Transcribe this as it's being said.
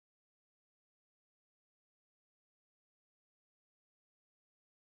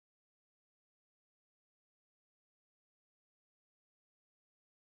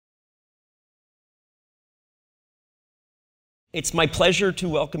It's my pleasure to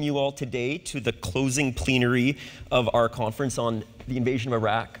welcome you all today to the closing plenary of our conference on the invasion of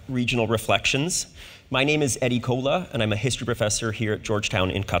Iraq, Regional Reflections. My name is Kolla, and I'm a history professor here at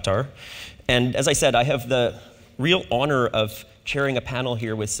Georgetown in Qatar. And as I said, I have the real honor of chairing a panel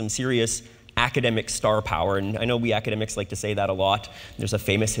here with some serious academic star power. And I know we academics like to say that a lot. There's a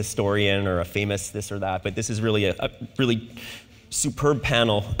famous historian or a famous this or that, but this is really a really superb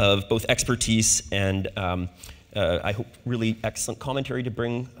panel of both expertise and I hope really excellent commentary to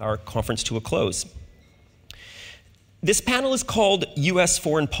bring our conference to a close. This panel is called U.S.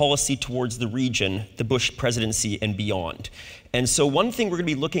 Foreign Policy Towards the Region, the Bush Presidency and Beyond. And so one thing we're going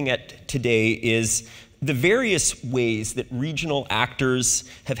to be looking at today is the various ways that regional actors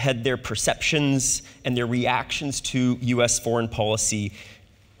have had their perceptions and their reactions to U.S. foreign policy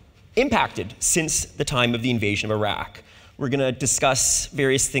impacted since the time of the invasion of Iraq. We're going to discuss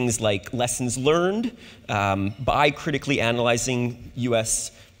various things like lessons learned by critically analyzing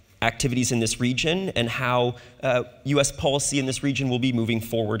U.S. activities in this region and how U.S. policy in this region will be moving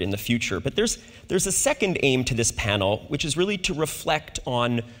forward in the future. But there's a second aim to this panel, which is really to reflect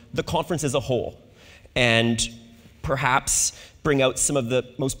on the conference as a whole and perhaps bring out some of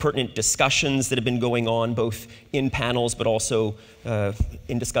the most pertinent discussions that have been going on both in panels but also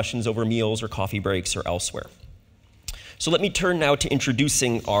in discussions over meals or coffee breaks or elsewhere. So let me turn now to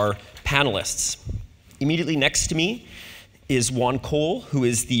introducing our panelists. Immediately next to me is Juan, who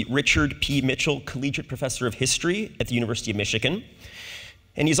is the Richard P. Mitchell Collegiate Professor of History at the University of Michigan.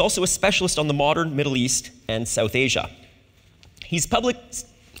 And he's also a specialist on the modern Middle East and South Asia. He's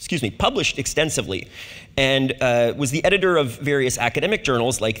published extensively and was the editor of various academic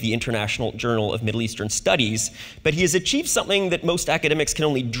journals like the International Journal of Middle Eastern Studies, but he has achieved something that most academics can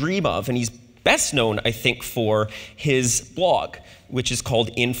only dream of, and he's best known, I think, for his blog, which is called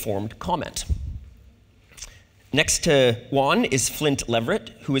Informed Comment. Next to Juan is Flynt Leverett,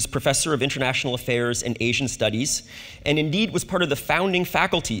 who is Professor of International Affairs and Asian Studies, and indeed was part of the founding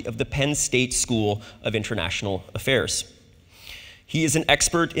faculty of the Penn State School of International Affairs. He is an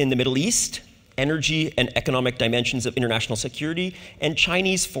expert in the Middle East, energy and economic dimensions of international security, and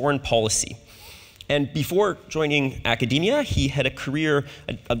Chinese foreign policy. And before joining academia, he had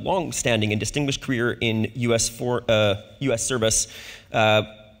a long-standing and distinguished career in US service,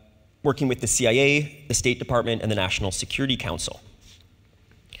 working with the CIA, the State Department, and the National Security Council.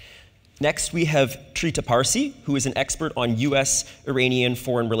 Next, we have Trita Parsi, who is an expert on US-Iranian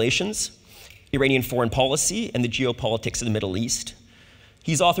foreign relations, Iranian foreign policy, and the geopolitics of the Middle East.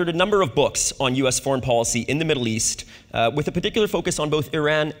 He's authored a number of books on US foreign policy in the Middle East, with a particular focus on both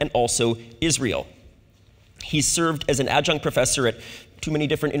Iran and also Israel. He's served as an adjunct professor at too many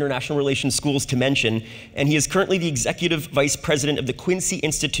different international relations schools to mention, and he is currently the executive vice president of the Quincy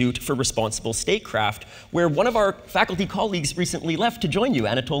Institute for Responsible Statecraft, where one of our faculty colleagues recently left to join you,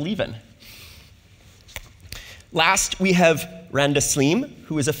 Anatol Lieven. Last, we have Randa,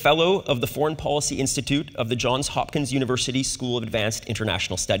 who is a fellow of the Foreign Policy Institute of the Johns Hopkins University School of Advanced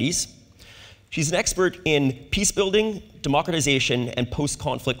International Studies. She's an expert in peace building, democratization, and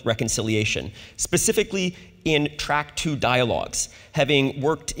post-conflict reconciliation, specifically in Track 2 dialogues, having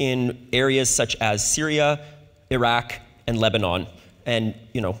worked in areas such as Syria, Iraq, and Lebanon, and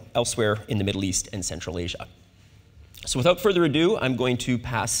elsewhere in the Middle East and Central Asia. So without further ado, I'm going to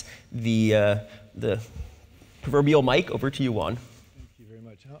pass the proverbial mic over to you, Juan. Thank you very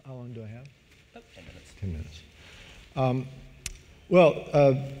much. How long do I have? About 10 minutes. 10 minutes.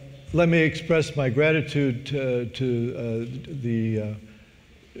 Let me express my gratitude to the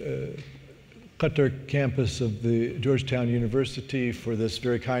Qatar campus of the Georgetown University for this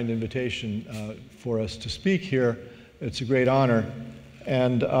very kind invitation for us to speak here. It's a great honor.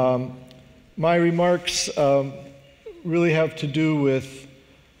 And my remarks really have to do with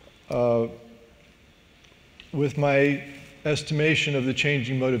my estimation of the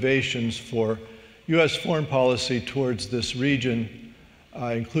changing motivations for U.S. foreign policy towards this region,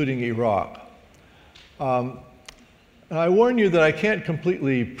 including Iraq. And I warn you that I can't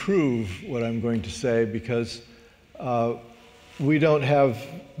completely prove what I'm going to say because we don't have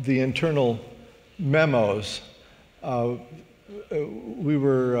the internal memos. We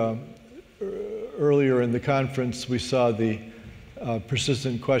were, earlier in the conference, we saw the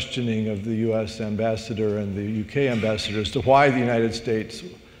persistent questioning of the US ambassador and the UK ambassador as to why the United States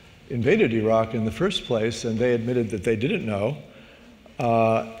invaded Iraq in the first place, and they admitted that they didn't know.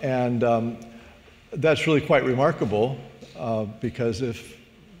 That's really quite remarkable because if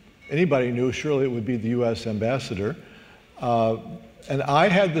anybody knew, surely it would be the US ambassador. And I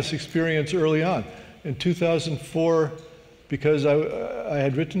had this experience early on. In 2004, because I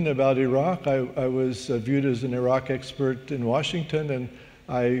had written about Iraq. I was viewed as an Iraq expert in Washington, and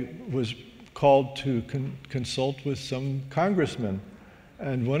I was called to consult with some congressmen.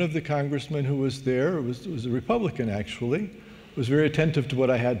 And one of the congressmen who was there was a Republican, actually, was very attentive to what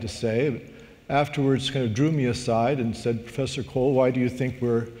I had to say. Afterwards, kind of drew me aside and said, "Professor Cole, why do you think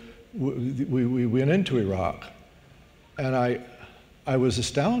we went into Iraq?" And I was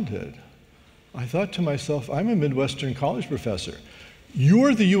astounded. I thought to myself, I'm a Midwestern college professor.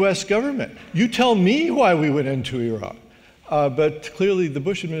 You're the US government. You tell me why we went into Iraq. But clearly the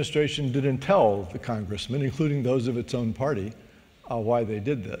Bush administration didn't tell the congressmen, including those of its own party, why they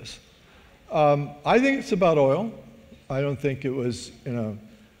did this. I think it's about oil. I don't think it was in a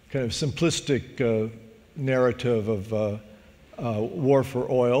kind of simplistic narrative of war for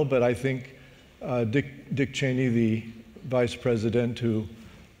oil, but I think Dick Cheney, the vice president who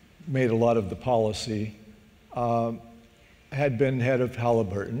made a lot of the policy, had been head of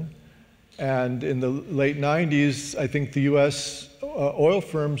Halliburton. And in the late 90s, I think the US oil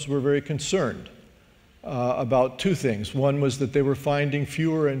firms were very concerned about two things. One was that they were finding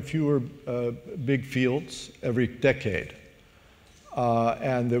fewer and fewer big fields every decade.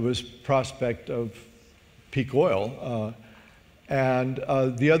 And there was prospect of peak oil. And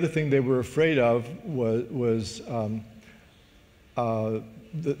the other thing they were afraid of was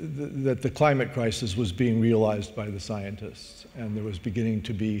that the climate crisis was being realized by the scientists, and there was beginning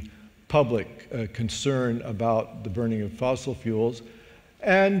to be public concern about the burning of fossil fuels,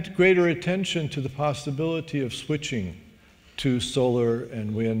 and greater attention to the possibility of switching to solar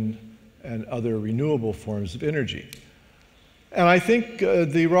and wind and other renewable forms of energy. And I think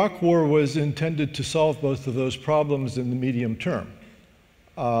the Iraq War was intended to solve both of those problems in the medium term.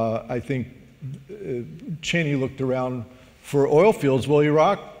 I think Cheney looked around for oil fields. Well,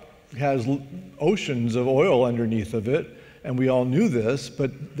 Iraq has oceans of oil underneath of it, and we all knew this,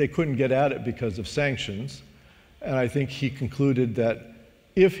 but they couldn't get at it because of sanctions. And I think he concluded that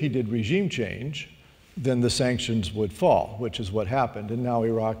if he did regime change, then the sanctions would fall, which is what happened. And now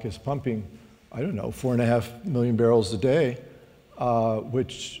Iraq is pumping, I don't know, 4.5 million barrels a day,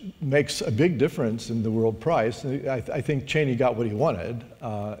 which makes a big difference in the world price. I think Cheney got what he wanted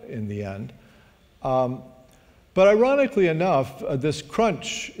in the end. But ironically enough, this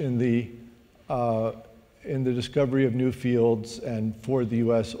crunch in the discovery of new fields and for the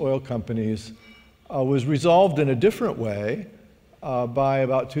US oil companies was resolved in a different way. By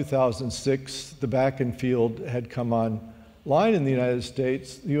about 2006, the Bakken field had come online in the United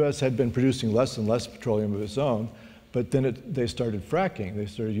States. The US had been producing less and less petroleum of its own, but then they started fracking. They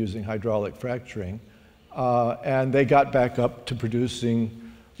started using hydraulic fracturing, and they got back up to producing,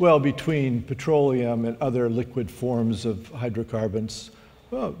 well, between petroleum and other liquid forms of hydrocarbons,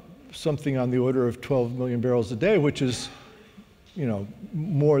 well, something on the order of 12 million barrels a day, which is, you know,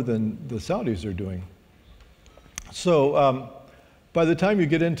 more than the Saudis are doing. So by the time you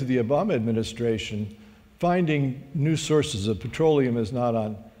get into the Obama administration, finding new sources of petroleum is not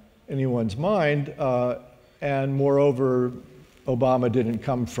on anyone's mind, and moreover, Obama didn't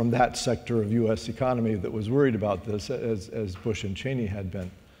come from that sector of US economy that was worried about this, as Bush and Cheney had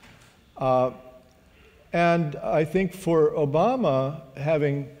been. And I think for Obama,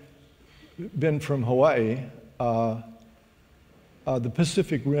 having been from Hawaii, the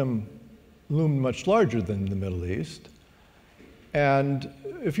Pacific Rim loomed much larger than the Middle East. And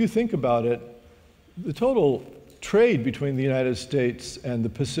if you think about it, the total trade between the United States and the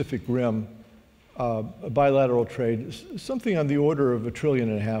Pacific Rim, bilateral trade, is something on the order of $1.5 trillion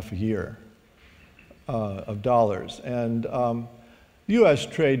a year of dollars. And US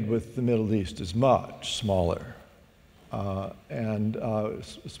trade with the Middle East is much smaller, and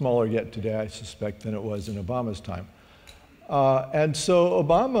smaller yet today, I suspect, than it was in Obama's time. And so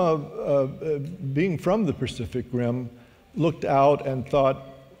Obama, being from the Pacific Rim, looked out and thought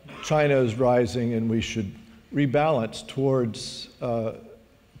China is rising and we should rebalance towards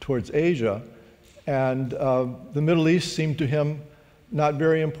Asia. And the Middle East seemed to him not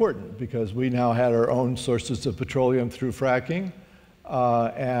very important because we now had our own sources of petroleum through fracking.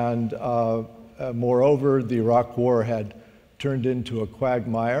 And moreover, the Iraq War had turned into a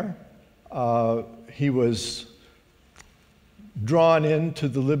quagmire. He was drawn into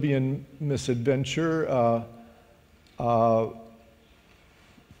the Libyan misadventure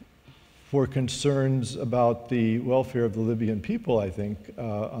for concerns about the welfare of the Libyan people, I think,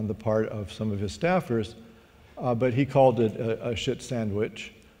 on the part of some of his staffers. But he called it a shit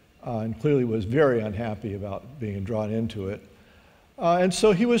sandwich and clearly was very unhappy about being drawn into it. And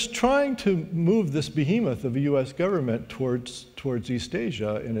so he was trying to move this behemoth of the US government towards East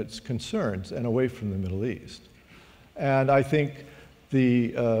Asia in its concerns and away from the Middle East. And I think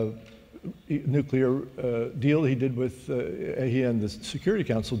the nuclear deal he did with, he and the Security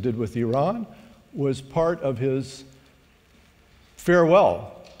Council did with Iran was part of his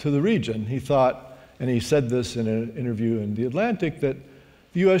farewell to the region. He thought, and he said this in an interview in The Atlantic, that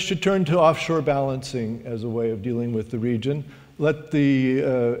the U.S. should turn to offshore balancing as a way of dealing with the region. Let the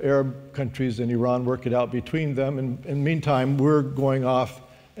Arab countries and Iran work it out between them. And in the meantime, we're going off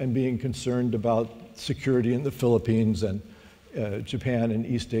and being concerned about security in the Philippines and Japan and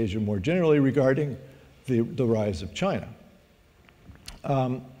East Asia more generally regarding the rise of China.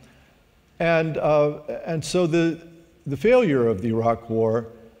 And so the failure of the Iraq War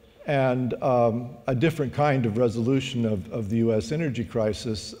and a different kind of resolution of the U.S. energy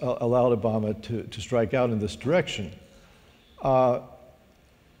crisis allowed Obama to strike out in this direction. And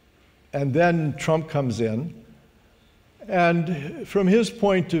then Trump comes in, and from his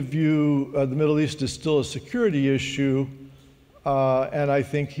point of view, the Middle East is still a security issue, and I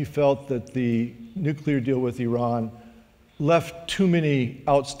think he felt that the nuclear deal with Iran left too many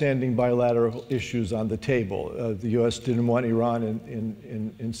outstanding bilateral issues on the table. The U.S. didn't want Iran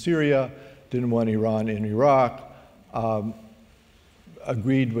in Syria, didn't want Iran in Iraq,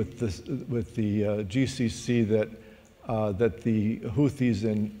 agreed with the GCC that the Houthis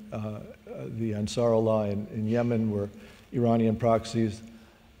and the Ansarullah in Yemen were Iranian proxies.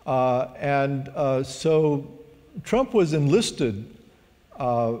 So Trump was enlisted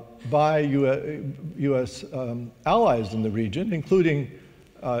by U.S. allies in the region, including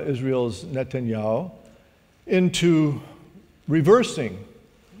Israel's Netanyahu, into reversing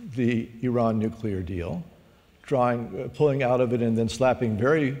the Iran nuclear deal, pulling out of it and then slapping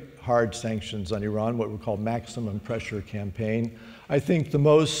very hard sanctions on Iran, what we call maximum pressure campaign. I think the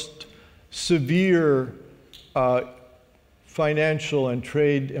most severe financial and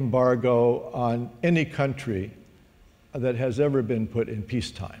trade embargo on any country that has ever been put in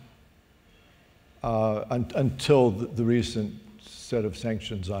peacetime until the recent set of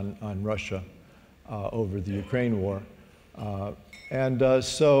sanctions on Russia over the Ukraine war.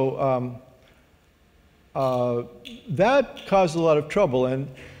 That caused a lot of trouble, and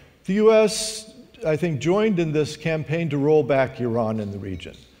the U.S., I think, joined in this campaign to roll back Iran in the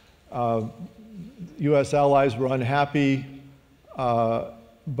region. U.S. allies were unhappy,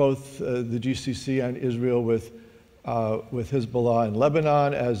 both the GCC and Israel, with Hezbollah in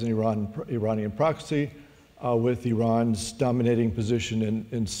Lebanon as an Iranian proxy, with Iran's dominating position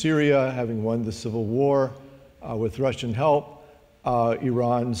in Syria, having won the civil war with Russian help,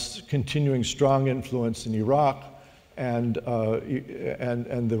 Iran's continuing strong influence in Iraq, and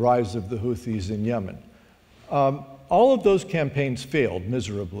the rise of the Houthis in Yemen. All of those campaigns failed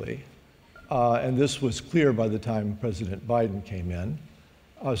miserably, and this was clear by the time President Biden came in,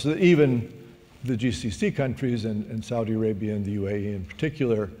 so that even the GCC countries and Saudi Arabia and the UAE in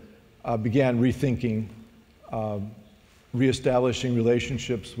particular began rethinking, reestablishing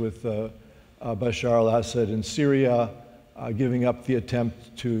relationships with Bashar al-Assad in Syria, giving up the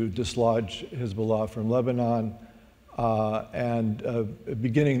attempt to dislodge Hezbollah from Lebanon, and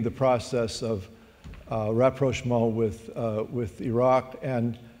beginning the process of rapprochement with Iraq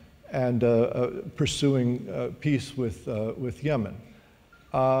and pursuing peace with Yemen.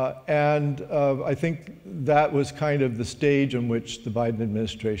 I think that was kind of the stage in which the Biden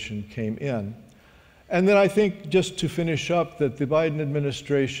administration came in. And then I think, just to finish up, that the Biden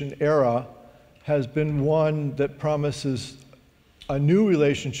administration era has been one that promises a new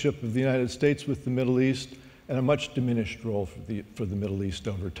relationship of the United States with the Middle East and a much diminished role for the Middle East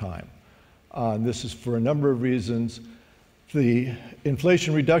over time. And this is for a number of reasons. The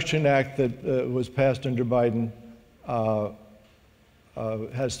Inflation Reduction Act that was passed under Biden has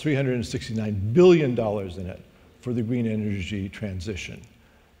 $369 billion in it for the green energy transition.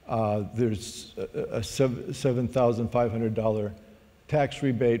 There's a $7,500 tax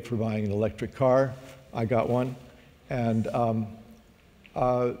rebate for buying an electric car. I got one. And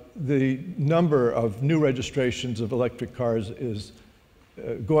the number of new registrations of electric cars is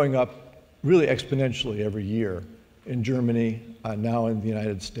going up really exponentially every year in Germany, now in the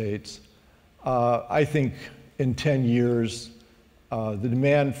United States. I think in 10 years, the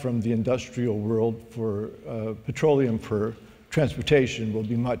demand from the industrial world for petroleum for transportation will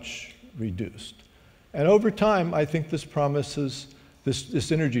be much reduced. And over time, I think this promises,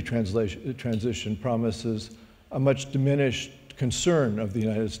 this energy transition promises a much diminished concern of the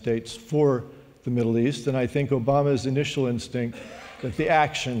United States for the Middle East. And I think Obama's initial instinct that the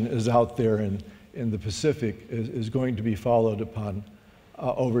action is out there in the Pacific is going to be followed upon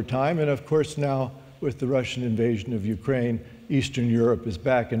over time. And of course now with the Russian invasion of Ukraine, Eastern Europe is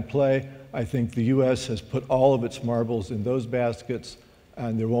back in play. I think the U.S. has put all of its marbles in those baskets,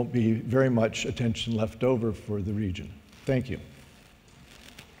 and there won't be very much attention left over for the region. Thank you.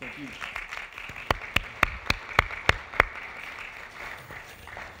 Thank you.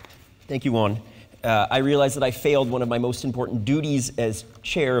 Thank you, Juan. I realize that I failed one of my most important duties as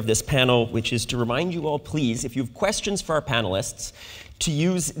chair of this panel, which is to remind you all, please, if you have questions for our panelists, to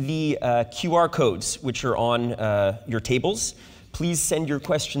use the QR codes which are on your tables. Please send your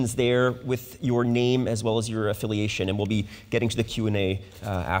questions there with your name as well as your affiliation, and we'll be getting to the Q&A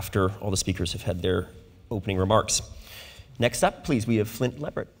after all the speakers have had their opening remarks. Next up, please, we have Flynt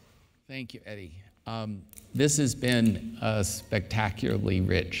Leverett. Thank you, Eddie. This has been a spectacularly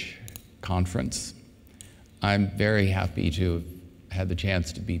rich conference. I'm very happy to have had the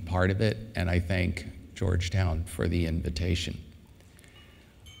chance to be part of it, and I thank Georgetown for the invitation.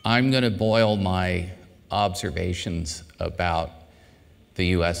 I'm going to boil my observations about the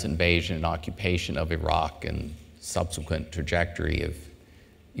U.S. invasion and occupation of Iraq and subsequent trajectory of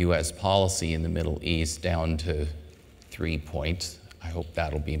U.S. policy in the Middle East down to 3 points. I hope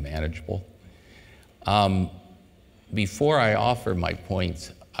that'll be manageable. Before I offer my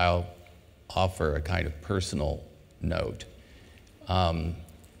points, I'll offer a kind of personal note.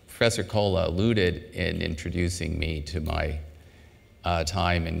 Professor Kolla alluded in introducing me to my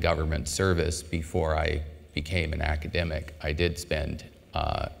time in government service before I became an academic. I did spend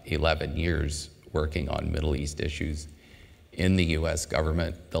 11 years working on Middle East issues in the US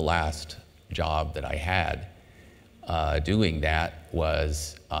government. The last job that I had doing that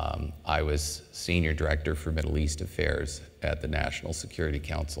was I was Senior Director for Middle East Affairs at the National Security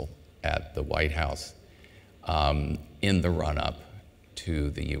Council at the White House in the run-up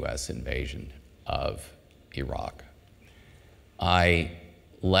to the US invasion of Iraq. I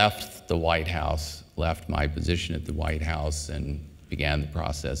left the White House, left my position at the White House, and began the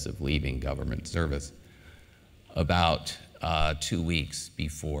process of leaving government service about 2 weeks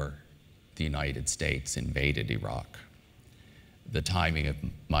before the United States invaded Iraq. The timing of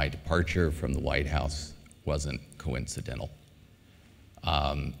my departure from the White House wasn't coincidental.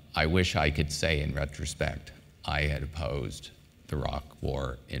 I wish I could say in retrospect I had opposed the Iraq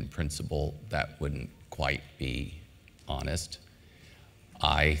War in principle. That wouldn't quite be honest.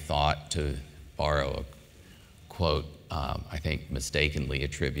 I thought, to borrow a quote, I think mistakenly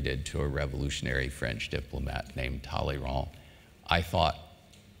attributed to a revolutionary French diplomat named Talleyrand, I thought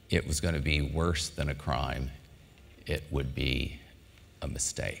it was going to be worse than a crime. It would be a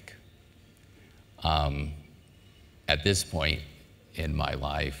mistake. At this point in my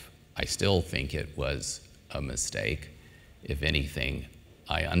life, I still think it was a mistake. If anything,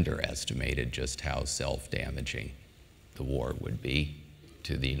 I underestimated just how self-damaging the war would be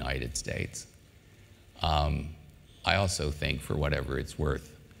to the United States. I also think, for whatever it's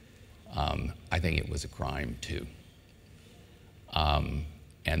worth, I think it was a crime too.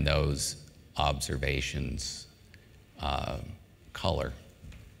 And those observations color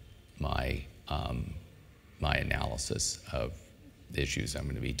my analysis of the issues I'm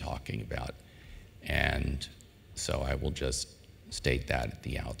going to be talking about. And so I will just state that at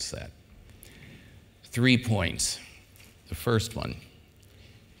the outset. 3 points. The first one,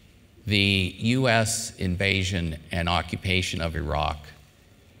 the US invasion and occupation of Iraq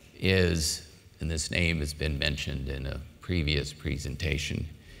is, and this name has been mentioned in a previous presentation,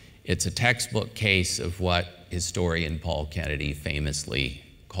 it's a textbook case of what historian Paul Kennedy famously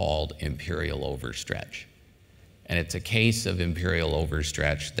called imperial overstretch. And it's a case of imperial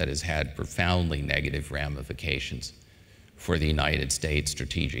overstretch that has had profoundly negative ramifications for the United States'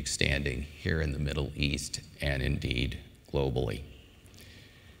 strategic standing here in the Middle East and indeed globally.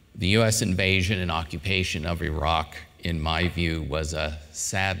 The US invasion and occupation of Iraq, in my view, was a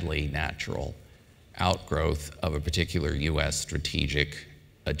sadly natural outgrowth of a particular US strategic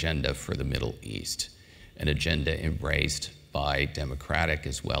agenda for the Middle East, an agenda embraced by Democratic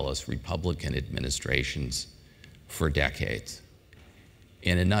as well as Republican administrations for decades.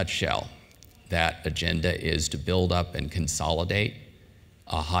 In a nutshell, that agenda is to build up and consolidate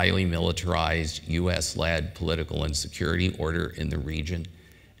a highly militarized US-led political and security order in the region,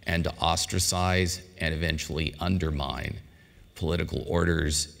 and to ostracize and eventually undermine political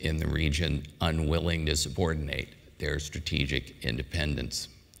orders in the region unwilling to subordinate their strategic independence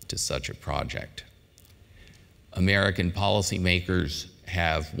to such a project. American policymakers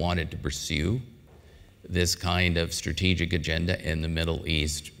have wanted to pursue this kind of strategic agenda in the Middle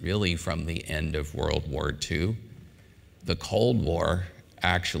East really from the end of World War II. The Cold War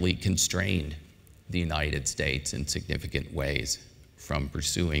actually constrained the United States in significant ways from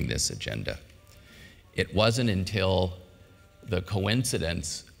pursuing this agenda. It wasn't until the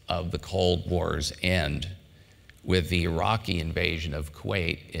coincidence of the Cold War's end with the Iraqi invasion of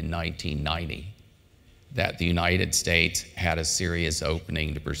Kuwait in 1990 that the United States had a serious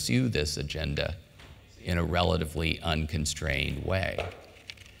opening to pursue this agenda in a relatively unconstrained way.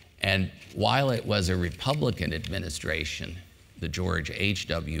 And while it was a Republican administration, the George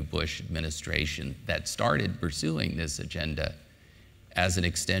H.W. Bush administration, that started pursuing this agenda as an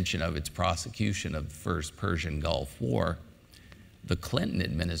extension of its prosecution of the First Persian Gulf War, the Clinton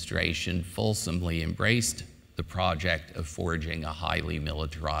administration fulsomely embraced the project of forging a highly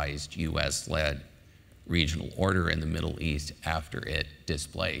militarized US-led regional order in the Middle East after it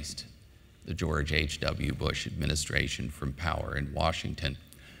displaced the George H.W. Bush administration from power in Washington.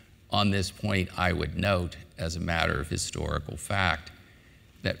 On this point, I would note, as a matter of historical fact,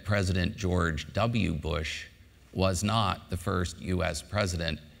 that President George W. Bush was not the first US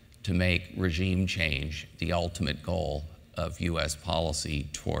president to make regime change the ultimate goal of US policy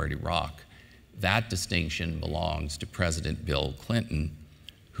toward Iraq. That distinction belongs to President Bill Clinton,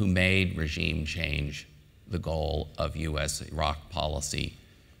 who made regime change the goal of US Iraq policy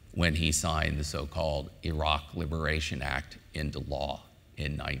when he signed the so-called Iraq Liberation Act into law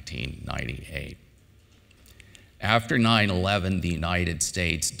in 1998. After 9/11, the United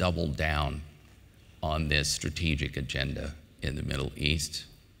States doubled down on this strategic agenda in the Middle East.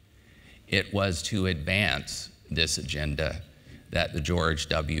 It was to advance this agenda that the George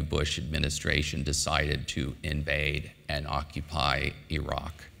W. Bush administration decided to invade and occupy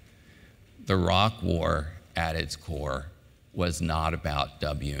Iraq. The Iraq War, at its core, was not about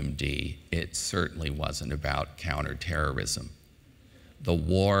WMD. It certainly wasn't about counterterrorism. The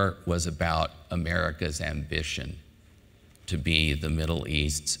war was about America's ambition to be the Middle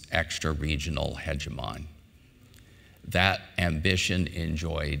East's extra-regional hegemon. That ambition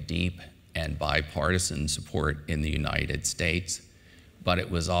enjoyed deep and bipartisan support in the United States, but it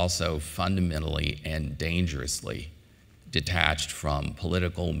was also fundamentally and dangerously detached from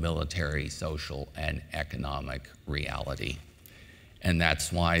political, military, social, and economic reality. And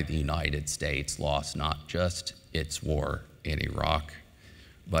that's why the United States lost not just its war in Iraq,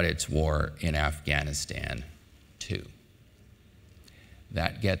 but its war in Afghanistan, too.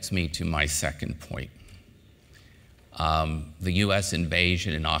 That gets me to my second point. The US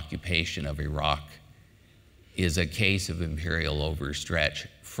invasion and occupation of Iraq is a case of imperial overstretch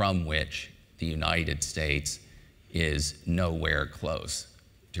from which the United States is nowhere close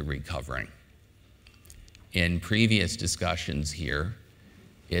to recovering. In previous discussions here,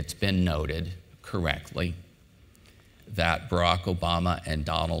 it's been noted correctly that Barack Obama and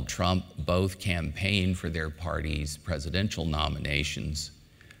Donald Trump both campaigned for their party's presidential nominations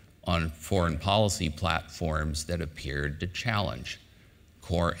on foreign policy platforms that appeared to challenge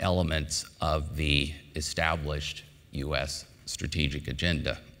core elements of the established US strategic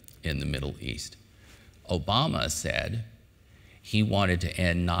agenda in the Middle East. Obama said he wanted to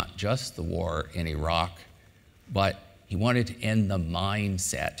end not just the war in Iraq, but he wanted to end the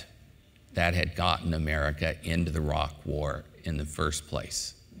mindset that had gotten America into the Iraq War in the first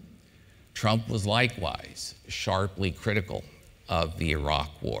place. Trump was likewise sharply critical of the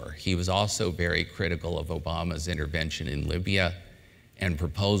Iraq War. He was also very critical of Obama's intervention in Libya and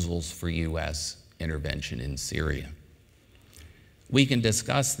proposals for US intervention in Syria. We can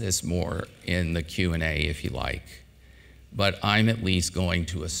discuss this more in the Q&A if you like, but I'm at least going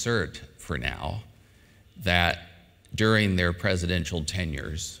to assert for now that during their presidential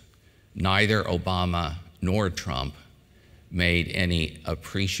tenures, neither Obama nor Trump made any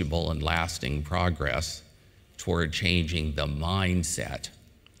appreciable and lasting progress toward changing the mindset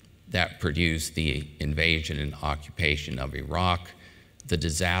that produced the invasion and occupation of Iraq, the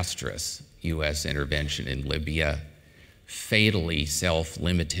disastrous US intervention in Libya, fatally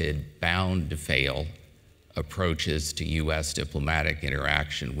self-limited, bound to fail approaches to US diplomatic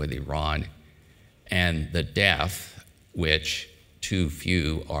interaction with Iran, and the death, which too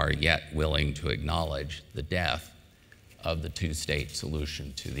few are yet willing to acknowledge, the death of the two-state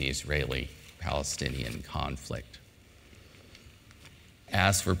solution to the Israeli-Palestinian conflict.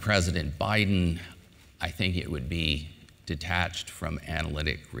 As for President Biden, I think it would be detached from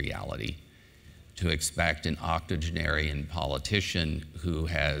analytic reality to expect an octogenarian politician who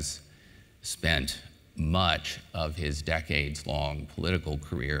has spent much of his decades-long political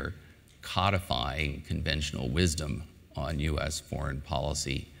career codifying conventional wisdom on US foreign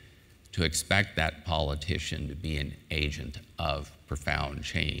policy, to expect that politician to be an agent of profound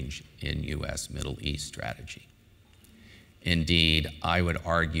change in US Middle East strategy. Indeed, I would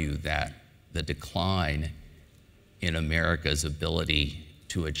argue that the decline in America's ability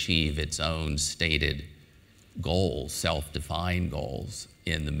to achieve its own stated goals, self-defined goals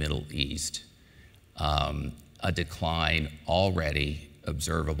in the Middle East. A decline already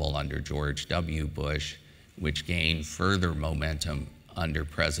observable under George W. Bush, which gained further momentum under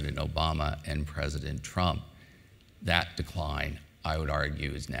President Obama and President Trump. That decline, I would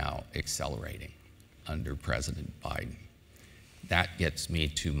argue, is now accelerating under President Biden. That gets me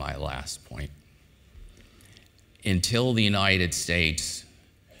to my last point. Until the United States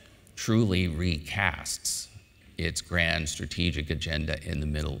truly recasts its grand strategic agenda in the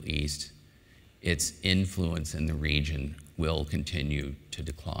Middle East, its influence in the region will continue to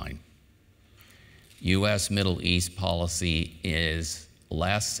decline. U.S. Middle East policy is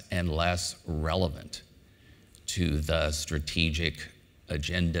less and less relevant to the strategic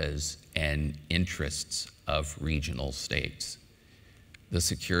agendas and interests of regional states. The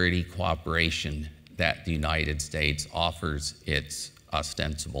security cooperation that the United States offers its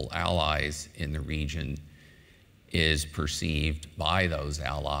ostensible allies in the region is perceived by those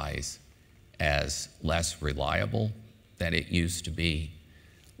allies as less reliable than it used to be,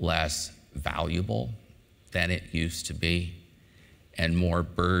 less valuable than it used to be, and more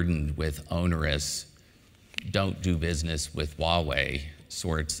burdened with onerous, don't do business with Huawei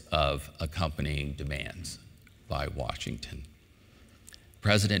sorts of accompanying demands by Washington.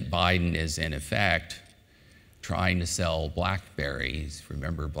 President Biden is, in effect, trying to sell BlackBerries,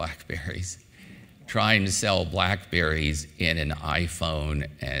 remember BlackBerries? Trying to sell BlackBerries in an iPhone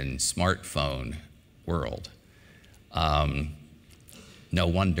and smartphone world. No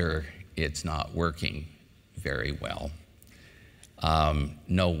wonder it's not working very well.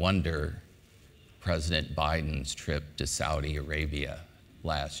 No wonder President Biden's trip to Saudi Arabia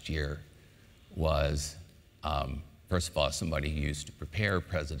last year was, first of all, somebody who used to prepare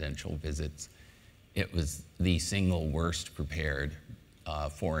presidential visits. It was the single worst prepared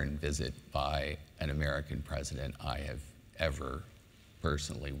foreign visit by an American president I have ever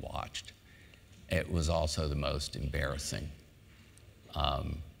personally watched. It was also the most embarrassing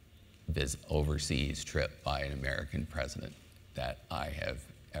overseas trip by an American president that I have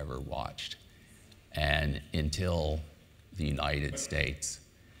ever watched. And until the United States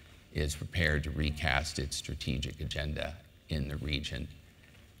is prepared to recast its strategic agenda in the region,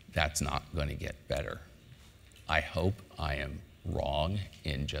 that's not going to get better. I hope I am wrong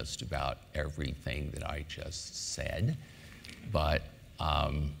in just about everything that I just said, but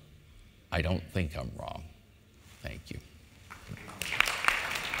I don't think I'm wrong. Thank you.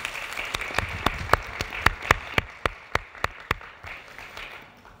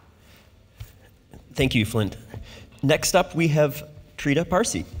 Thank you, Flynt. Next up, we have Trita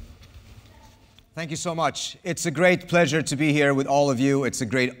Parsi. Thank you so much. It's a great pleasure to be here with all of you. It's a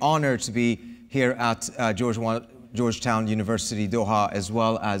great honor to be here at Georgetown University, Doha, as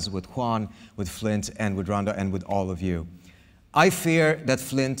well as with Juan, with Flynt, and with Randa, and with all of you. I fear that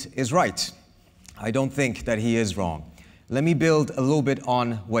Flynt is right. I don't think that he is wrong. Let me build a little bit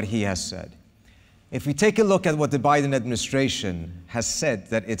on what he has said. If we take a look at what the Biden administration has said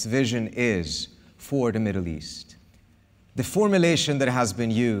that its vision is for the Middle East, the formulation that has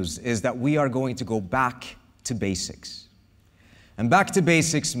been used is that we are going to go back to basics. And back to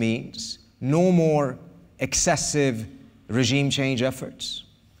basics means no more excessive regime change efforts,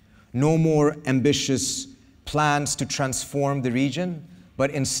 no more ambitious plans to transform the region,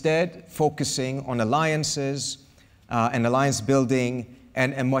 but instead focusing on alliances and alliance building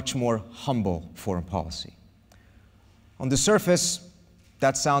and a much more humble foreign policy. On the surface,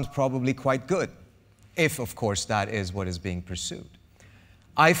 that sounds probably quite good, if, of course, that is what is being pursued.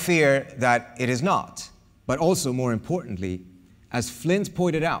 I fear that it is not, but also, more importantly, as Flynt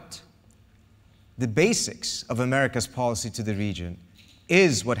pointed out, the basics of America's policy to the region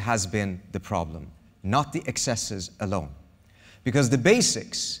is what has been the problem, not the excesses alone. Because the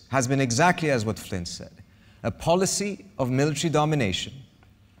basics has been exactly as what Flynt said, a policy of military domination,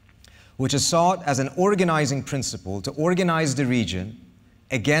 which is sought as an organizing principle to organize the region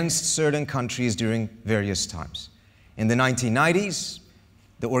against certain countries during various times. In the 1990s,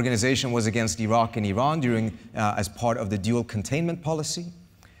 the organization was against Iraq and Iran as part of the dual containment policy.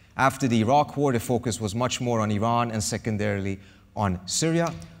 After the Iraq war, the focus was much more on Iran and secondarily on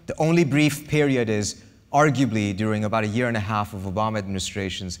Syria. The only brief period is arguably during about a year and a half of Obama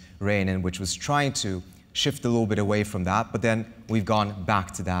administration's reign, in which was trying to shift a little bit away from that, but then we've gone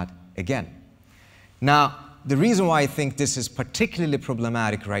back to that again. Now, the reason why I think this is particularly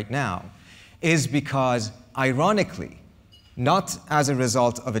problematic right now is because, ironically, not as a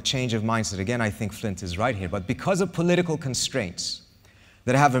result of a change of mindset, again, I think Flynt is right here, but because of political constraints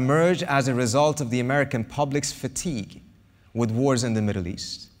that have emerged as a result of the American public's fatigue with wars in the Middle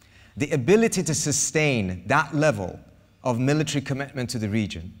East, the ability to sustain that level of military commitment to the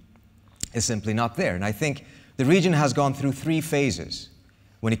region is simply not there. And I think the region has gone through 3 phases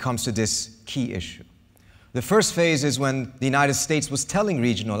when it comes to this key issue. The first phase is when the United States was telling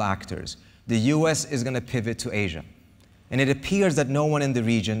regional actors, the US is going to pivot to Asia. And it appears that no one in the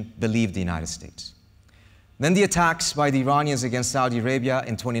region believed the United States. Then the attacks by the Iranians against Saudi Arabia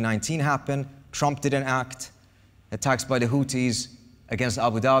in 2019 happened. Trump didn't act. Attacks by the Houthis against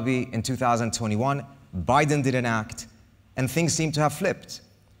Abu Dhabi in 2021. Biden didn't act. And things seem to have flipped.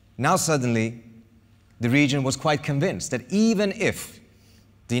 Now suddenly, the region was quite convinced that even if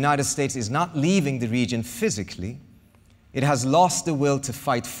the United States is not leaving the region physically, it has lost the will to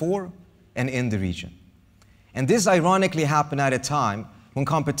fight for and in the region. And this ironically happened at a time when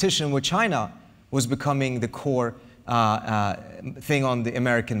competition with China was becoming the core thing on the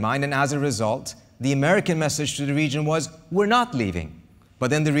American mind. And as a result, the American message to the region was, we're not leaving. But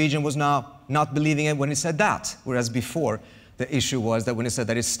then the region was now not believing it when it said that. Whereas before, the issue was that when it said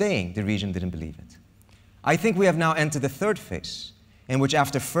that it's staying, the region didn't believe it. I think we have now entered the third phase, in which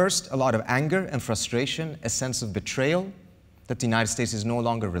after first a lot of anger and frustration, a sense of betrayal, that the United States is no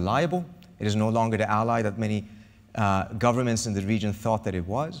longer reliable, it is no longer the ally that many governments in the region thought that it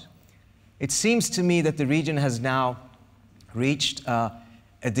was. It seems to me that the region has now reached a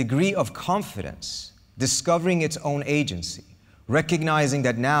degree of confidence, discovering its own agency, recognizing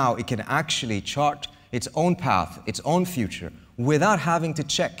that now it can actually chart its own path, its own future, without having to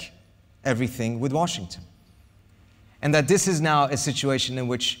check everything with Washington. And that this is now a situation in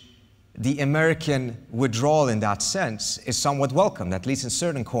which the American withdrawal in that sense is somewhat welcomed, at least in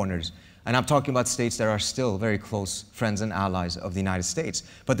certain corners. And I'm talking about states that are still very close friends and allies of the United States.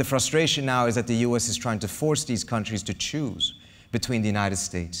 But the frustration now is that the US is trying to force these countries to choose between the United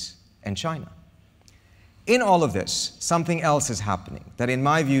States and China. In all of this, something else is happening that in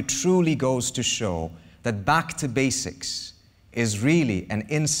my view truly goes to show that back to basics is really an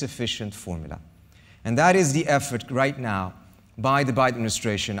insufficient formula. And that is the effort right now by the Biden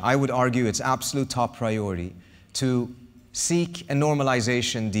administration, I would argue its absolute top priority, to seek a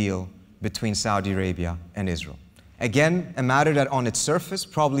normalization deal between Saudi Arabia and Israel. Again, a matter that on its surface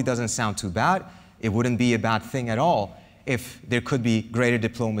probably doesn't sound too bad. It wouldn't be a bad thing at all if there could be greater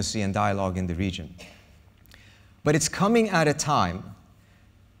diplomacy and dialogue in the region. But it's coming at a time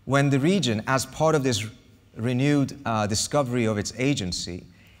when the region, as part of this renewed discovery of its agency,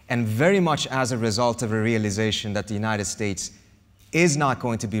 and very much as a result of a realization that the United States is not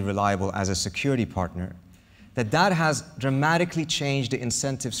going to be reliable as a security partner, that has dramatically changed the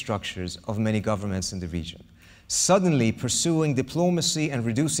incentive structures of many governments in the region. Suddenly, pursuing diplomacy and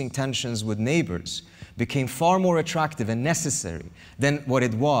reducing tensions with neighbors became far more attractive and necessary than what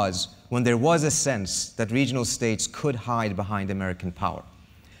it was when there was a sense that regional states could hide behind American power.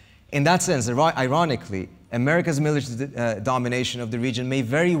 In that sense, ironically, America's military domination of the region may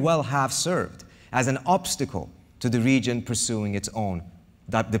very well have served as an obstacle to the region pursuing its own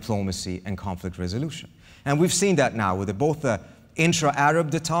diplomacy and conflict resolution. And we've seen that now with both the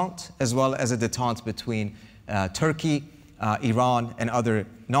intra-Arab détente as well as a détente between Turkey, Iran, and other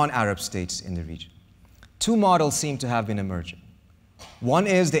non-Arab states in the region. Two models seem to have been emerging. One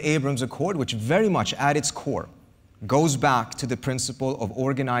is the Abrams Accord, which very much at its core goes back to the principle of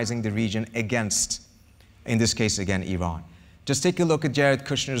organizing the region against, in this case again, Iran. Just take a look at Jared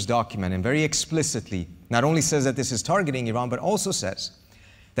Kushner's document, and very explicitly not only says that this is targeting Iran, but also says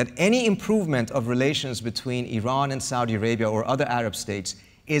that any improvement of relations between Iran and Saudi Arabia or other Arab states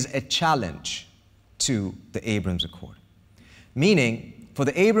is a challenge to the Abrams Accord. Meaning, for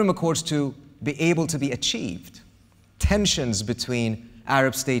the Abrams Accords to be able to be achieved, tensions between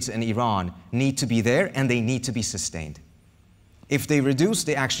Arab states and Iran need to be there, and they need to be sustained. If they reduce,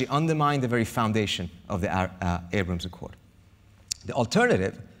 they actually undermine the very foundation of the Abrams Accord. The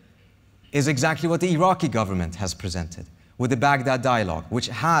alternative is exactly what the Iraqi government has presented with the Baghdad dialogue, which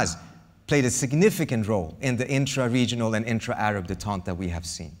has played a significant role in the intra-regional and intra-Arab détente that we have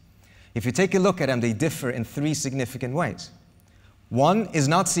seen. If you take a look at them, they differ in three significant ways. One is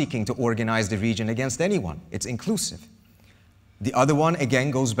not seeking to organize the region against anyone. It's inclusive. The other one,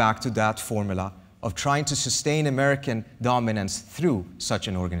 again, goes back to that formula of trying to sustain American dominance through such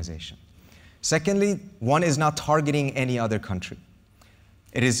an organization. Secondly, one is not targeting any other country.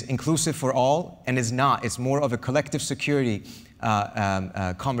 It is inclusive for all, and it's more of a collective security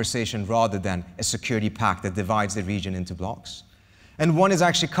conversation rather than a security pact that divides the region into blocks. And one is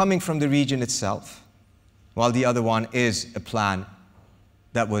actually coming from the region itself, while the other one is a plan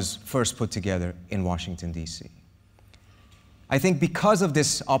that was first put together in Washington, D.C. I think because of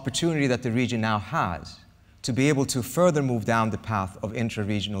this opportunity that the region now has to be able to further move down the path of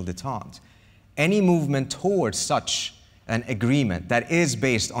intra-regional détente. Any movement towards such an agreement that is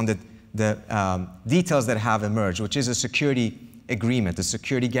based on the details that have emerged, which is a security agreement, a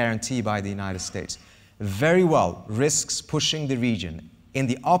security guarantee by the United States, very well risks pushing the region in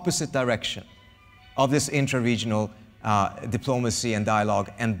the opposite direction of this intra-regional diplomacy and dialogue,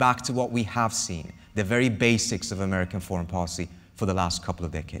 and back to what we have seen, the very basics of American foreign policy for the last couple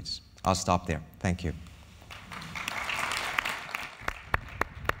of decades. I'll stop there. Thank you.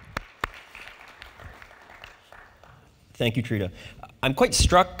 Thank you, Trita. I'm quite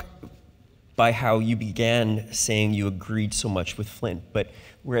struck by how you began saying you agreed so much with Flynt, but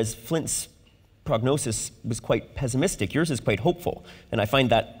whereas Flynt's prognosis was quite pessimistic, yours is quite hopeful. And I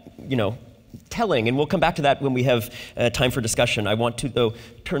find that, telling, and we'll come back to that when we have time for discussion. I want to, though,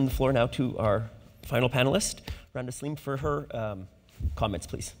 turn the floor now to our final panelist, Randa for her comments,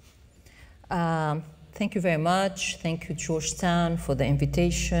 please. Thank you very much. Thank you, Georgetown, for the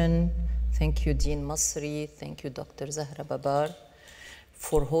invitation. Thank you, Dean Masri. Thank you, Dr. Zahra Babar,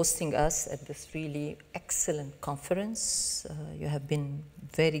 for hosting us at this really excellent conference. You have been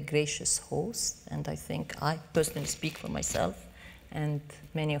very gracious hosts, and I think I personally speak for myself, and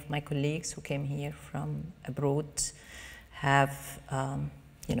many of my colleagues who came here from abroad have,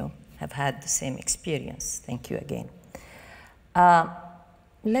 have had the same experience. Thank you again.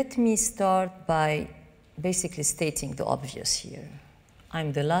 Let me start by basically stating the obvious here.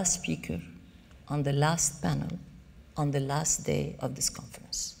 I'm the last speaker on the last panel on the last day of this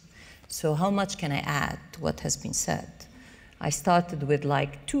conference. So how much can I add to what has been said? I started with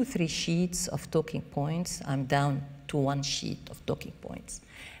like 2-3 sheets of talking points. I'm down to 1 sheet of talking points.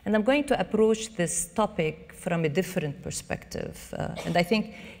 And I'm going to approach this topic from a different perspective. And I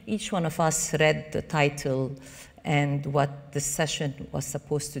think each one of us read the title and what the session was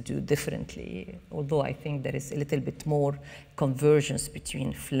supposed to do differently, although I think there is a little bit more convergence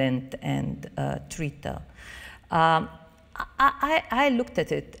between Flynt and Trita. I looked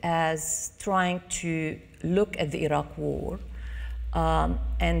at it as trying to look at the Iraq War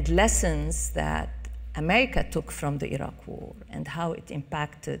and lessons that America took from the Iraq War and how it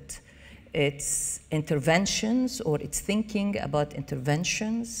impacted its interventions or its thinking about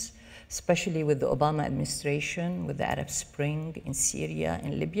interventions, especially with the Obama administration, with the Arab Spring in Syria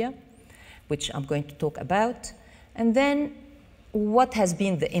and Libya, which I'm going to talk about. And then what has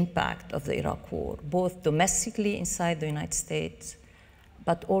been the impact of the Iraq War, both domestically inside the United States,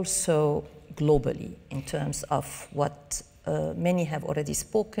 but also globally in terms of what many have already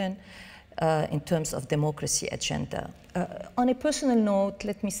spoken, in terms of democracy agenda. On a personal note,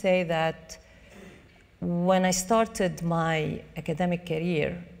 let me say that when I started my academic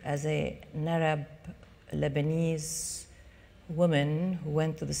career as an Arab Lebanese woman who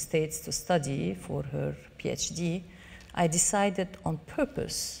went to the States to study for her PhD, I decided on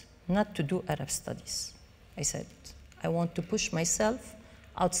purpose not to do Arab studies. I said, I want to push myself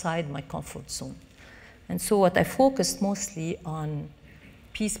outside my comfort zone. And so what I focused mostly on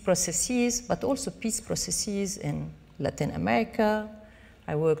peace processes, but also peace processes in Latin America.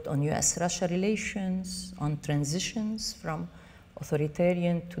 I worked on US-Russia relations, on transitions from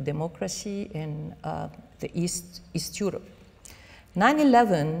authoritarian to democracy in the East Europe.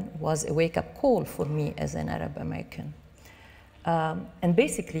 9/11 was a wake-up call for me as an Arab American. And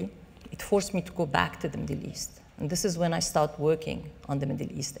basically, it forced me to go back to the Middle East. And this is when I started working on the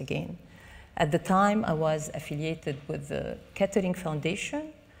Middle East again. At the time, I was affiliated with the Kettering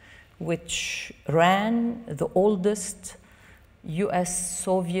Foundation, which ran the oldest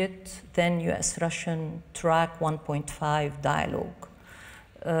US-Soviet, then US-Russian track 1.5 dialogue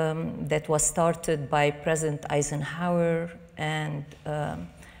that was started by President Eisenhower and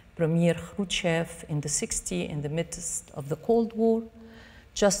Premier Khrushchev in the 60s, in the midst of the Cold War,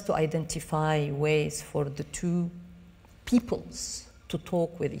 just to identify ways for the two peoples to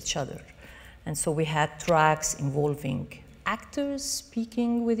talk with each other. And so we had tracks involving actors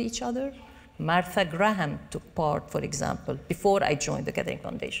speaking with each other. Martha Graham took part, for example, before I joined the Kettering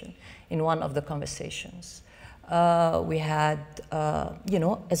Foundation, in one of the conversations. We had,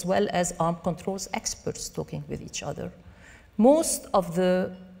 as well as armed controls experts talking with each other. Most of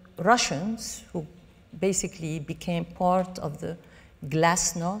the Russians who basically became part of the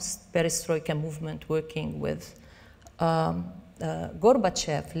glasnost perestroika movement working with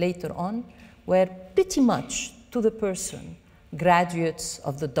Gorbachev later on were pretty much to the person graduates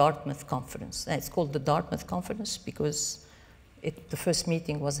of the Dartmouth Conference. And it's called the Dartmouth Conference because the first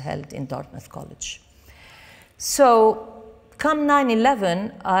meeting was held in Dartmouth College. So Come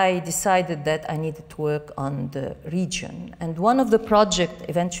 9/11, I decided that I needed to work on the region. And one of the projects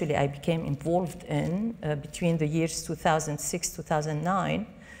eventually I became involved in between the years 2006, 2009,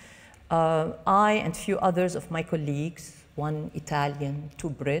 I and a few others of my colleagues, one Italian,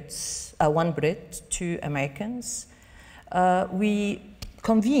 one Brit, 2 Americans, we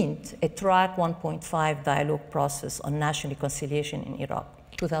convened a track 1.5 dialogue process on national reconciliation in Iraq,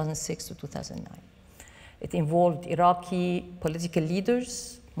 2006 to 2009. It involved Iraqi political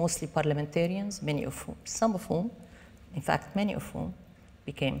leaders, mostly parliamentarians, some of whom, in fact, many of whom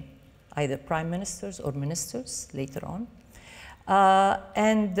became either prime ministers or ministers later on,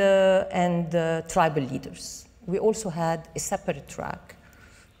 and tribal leaders. We also had a separate track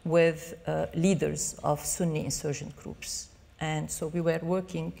with leaders of Sunni insurgent groups. And so we were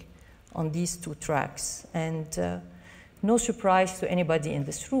working on these 2 tracks. And no surprise to anybody in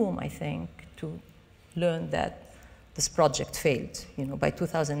this room, I think, to learn that this project failed. You know, by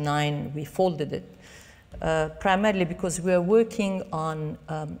 2009, we folded it, primarily because we were working on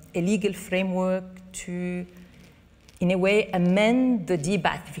a legal framework to, in a way, amend the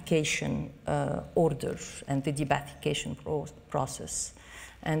de-Baathification order and the de-Baathification process,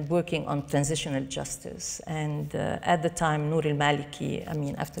 and working on transitional justice. And at the time, Noor al-Maliki, I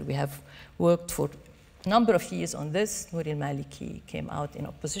mean, after we have worked for a number of years on this, Noor al-Maliki came out in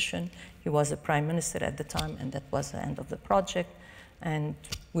opposition. He was a prime minister at the time, and that was the end of the project. And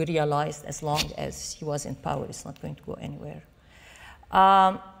we realized as long as he was in power, it's not going to go anywhere.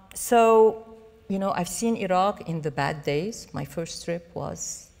 So, you know, I've seen Iraq in the bad days. My first trip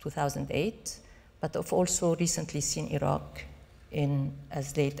was 2008, but I've also recently seen Iraq in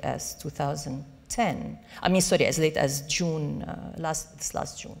as late as 2010. I mean, sorry, as late as June, this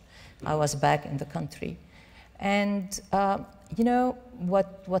last June. I was back in the country. And, you know,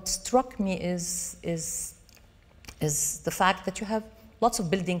 what struck me is the fact that you have lots of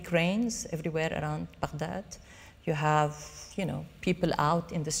building cranes everywhere around Baghdad. You have, you know, people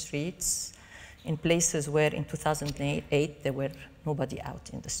out in the streets in places where in 2008 there were nobody out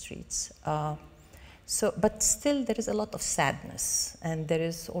in the streets. But still there is a lot of sadness, and there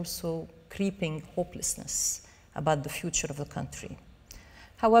is also creeping hopelessness about the future of the country.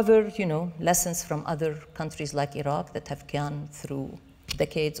 However, you know, lessons from other countries like Iraq that have gone through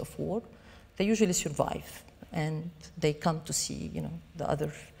decades of war, they usually survive, and they come to see, you know, the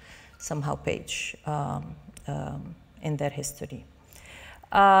other somehow page in their history.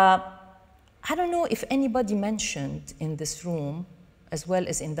 I don't know if anybody mentioned in this room, as well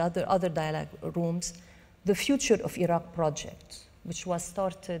as in the other dialogue rooms, the Future of Iraq project, which was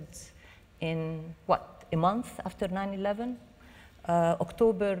started in, what, a month after 9/11?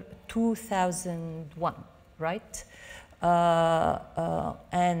 October 2001, right?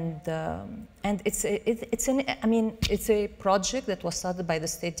 And it's a project that was started by the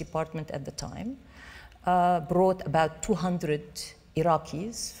State Department at the time, brought about 200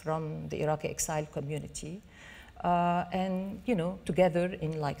 Iraqis from the Iraqi exile community, and, you know, together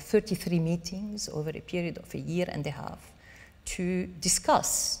in like 33 meetings over a period of a year and a half to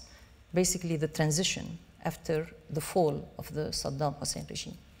discuss basically the transition after the fall of the Saddam Hussein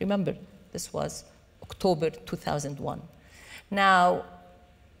regime. Remember, this was October 2001. Now,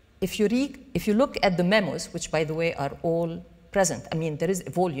 if you look at the memos, which by the way are all present, I mean, there is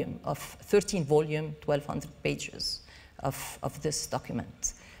a volume of 13 volume, 1,200 pages of this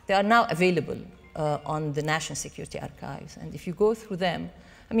document. They are now available on the National Security Archives. And if you go through them,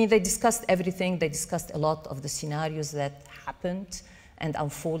 I mean, they discussed everything. They discussed a lot of the scenarios that happened and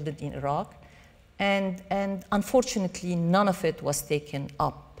unfolded in Iraq. And unfortunately, none of it was taken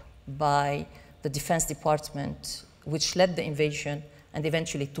up by the Defense Department, which led the invasion and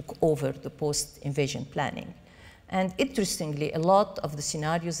eventually took over the post-invasion planning. And interestingly, a lot of the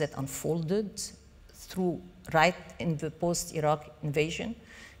scenarios that unfolded through right in the post-Iraq invasion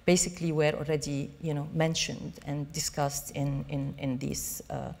basically were already, you know, mentioned and discussed in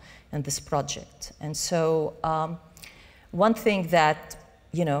this project. And so one thing that,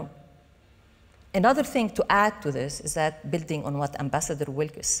 you know, another thing to add to this is that, building on what Ambassador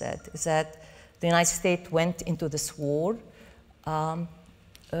Wilkes said, is that the United States went into this war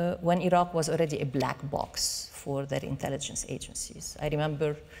when Iraq was already a black box for their intelligence agencies. I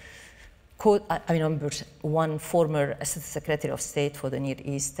remember one former Assistant Secretary of State for the Near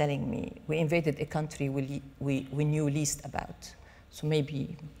East telling me, we invaded a country we knew least about. So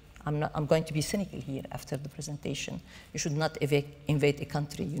maybe, I'm going to be cynical here after the presentation. You should not invade a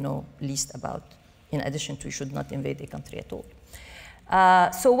country you know least about. In addition to, you should not invade a country at all.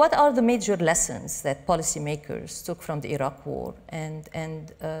 So what are the major lessons that policymakers took from the Iraq war, and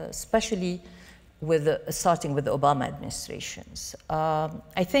especially starting with the Obama administrations.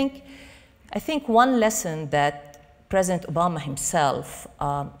 I think one lesson that President Obama himself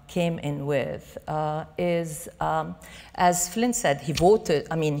came in with is, as Flynt said, he voted.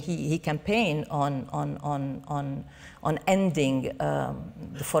 I mean, he campaigned on ending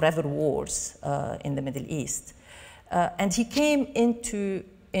the forever wars in the Middle East, and he came into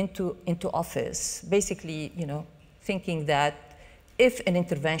office basically, thinking that if an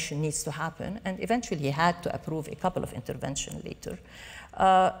intervention needs to happen, and eventually he had to approve a couple of interventions later,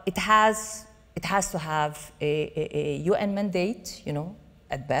 it has to have a UN mandate,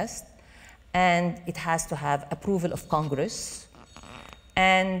 at best, and it has to have approval of Congress,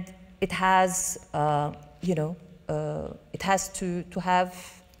 and it has, it has to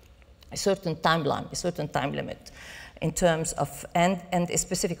have a certain timeline, a certain time limit in terms of, and a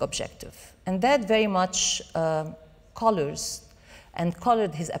specific objective. And that very much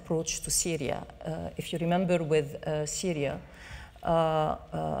colored his approach to Syria. If you remember with Syria,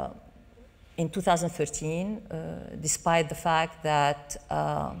 in 2013, despite the fact that,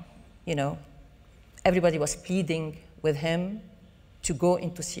 everybody was pleading with him to go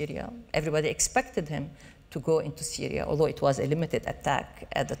into Syria, everybody expected him to go into Syria, although it was a limited attack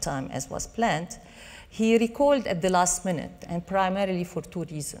at the time as was planned, he recalled at the last minute, and primarily for two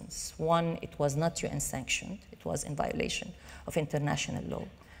reasons. One, it was not UN sanctioned, it was in violation of international law.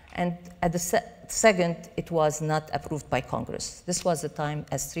 And at the second, it was not approved by Congress. This was the time,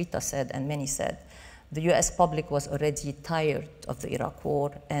 as Trita said, and many said, the US public was already tired of the Iraq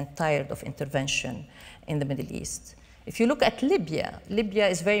war and tired of intervention in the Middle East. If you look at Libya, Libya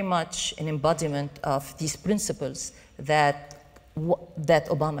is very much an embodiment of these principles that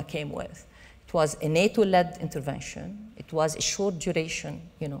Obama came with. It was a NATO-led intervention. It was a short duration,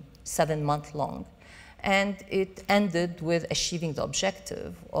 7 months long. And it ended with achieving the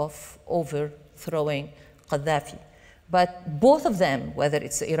objective of overthrowing Gaddafi. But both of them, whether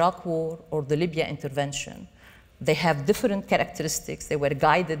it's the Iraq war or the Libya intervention, they have different characteristics. They were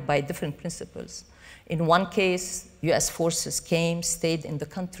guided by different principles. In one case, US forces came, stayed in the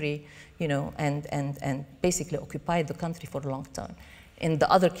country, and basically occupied the country for a long time. In the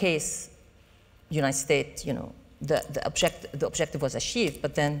other case, United States, the objective was achieved,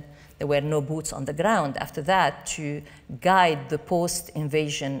 but then there were no boots on the ground after that to guide the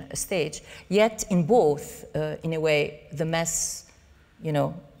post-invasion stage. Yet in both, in a way, the mess,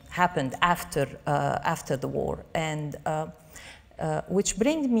 happened after the war. And which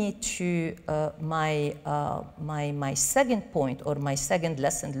brings me to my second point, or my second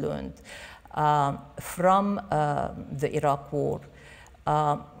lesson learned from the Iraq war,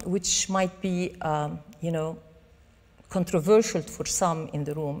 which might be, controversial for some in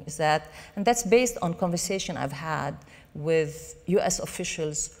the room, is that, and that's based on conversation I've had with US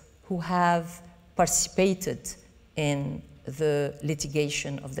officials who have participated in the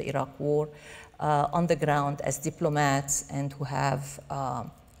litigation of the Iraq war on the ground as diplomats, and who have,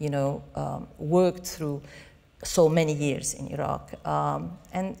 worked through so many years in Iraq.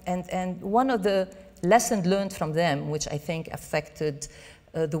 And one of the lessons learned from them, which I think affected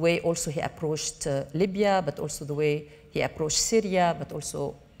the way also he approached Libya, but also the way he approached Syria, but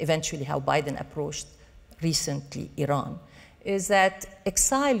also eventually how Biden approached recently Iran, is that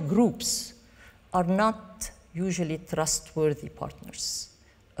exile groups are not usually trustworthy partners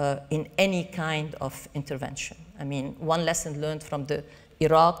in any kind of intervention. I mean, one lesson learned from the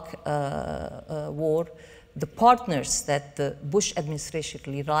Iraq war, the partners that the Bush administration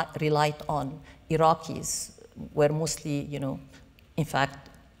relied on, Iraqis, were mostly, in fact,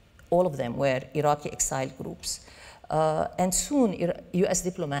 all of them were Iraqi exile groups. And soon, US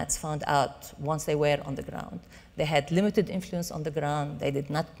diplomats found out, once they were on the ground, they had limited influence on the ground. They did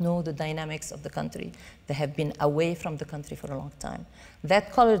not know the dynamics of the country. They have been away from the country for a long time.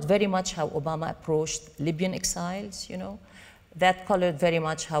 That colored very much how Obama approached Libyan exiles, That colored very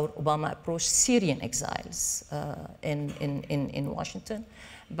much how Obama approached Syrian exiles in Washington.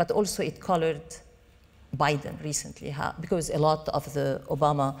 But also it colored Biden recently, because a lot of the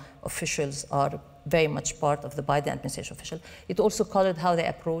Obama officials are very much part of the Biden administration official. It also colored how they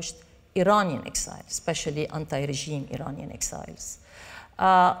approached Iranian exiles, especially anti-regime Iranian exiles.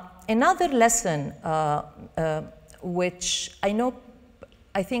 Another lesson, which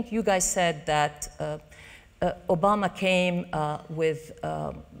I think you guys said that Obama came with,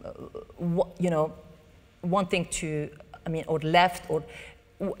 wanting to, or left, or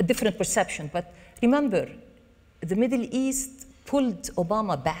different perception. But remember, the Middle East pulled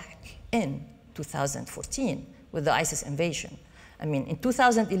Obama back in 2014 with the ISIS invasion. In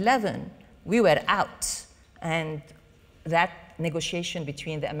 2011, we were out, and that negotiation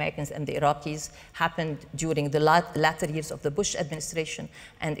between the Americans and the Iraqis happened during the latter years of the Bush administration,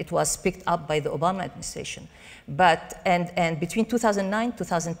 and it was picked up by the Obama administration. And between 2009,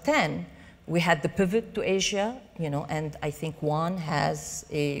 2010, we had the pivot to Asia, and I think Juan has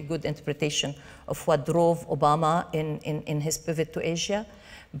a good interpretation of what drove Obama in his pivot to Asia.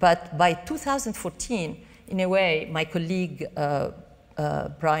 But by 2014, in a way, my colleague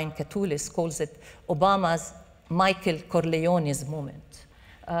Brian Katulis calls it Obama's Michael Corleone's moment.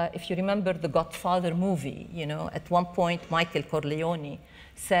 If you remember the Godfather movie, at one point Michael Corleone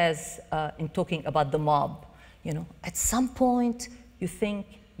says, in talking about the mob, at some point you think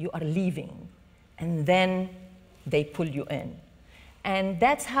you are leaving, and then they pull you in. And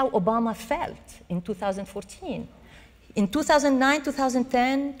that's how Obama felt in 2014. In 2009,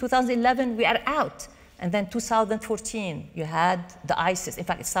 2010, 2011, we are out. And then 2014, you had the ISIS. In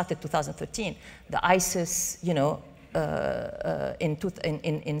fact, it started 2013. The ISIS, in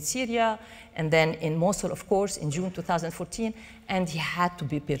Syria, and then in Mosul, of course, in June 2014, and he had to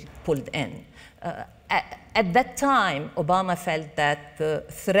be pulled in. At that time, Obama felt that the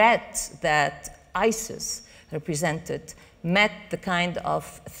threat that ISIS represented met the kind of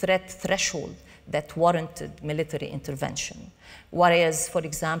threat threshold that warranted military intervention. Whereas, for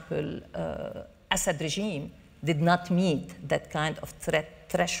example, Assad regime did not meet that kind of threat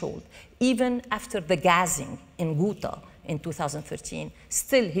threshold. Even after the gassing in Ghouta in 2013,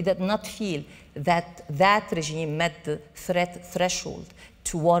 still he did not feel that that regime met the threat threshold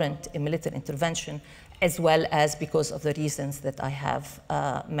to warrant a military intervention, as well as because of the reasons that I have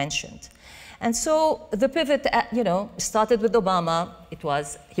mentioned. And so the pivot, started with Obama.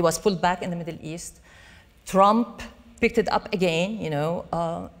 He was pulled back in the Middle East. Trump picked it up again.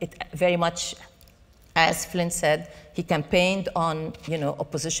 It very much, as Flynt said, he campaigned on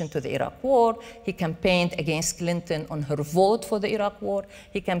opposition to the Iraq War. He campaigned against Clinton on her vote for the Iraq War.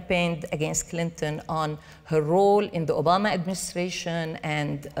 He campaigned against Clinton on her role in the Obama administration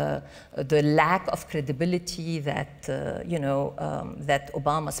and the lack of credibility that that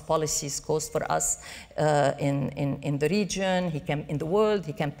Obama's policies caused for us in the region. In the world.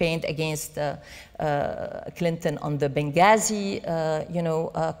 He campaigned against Clinton on the Benghazi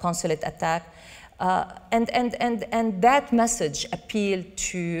consulate attack. And that message appealed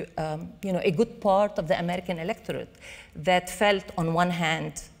to a good part of the American electorate that felt, on one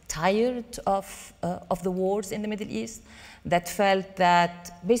hand, tired of the wars in the Middle East, that felt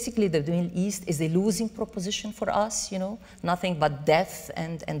that basically the Middle East is a losing proposition for us, nothing but death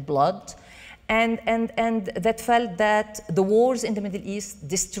and blood, and that felt that the wars in the Middle East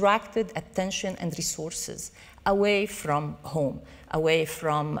distracted attention and resources away from home, away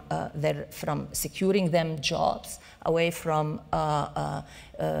from securing them jobs, away from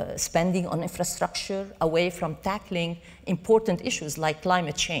spending on infrastructure, away from tackling important issues like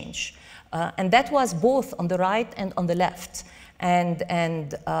climate change. And that was both on the right and on the left. And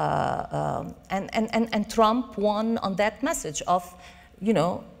Trump won on that message of,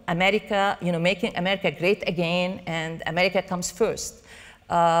 America, making America great again, and America comes first.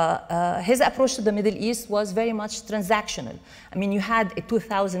 His approach to the Middle East was very much transactional. I mean, you had a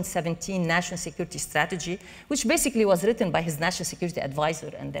 2017 national security strategy, which basically was written by his national security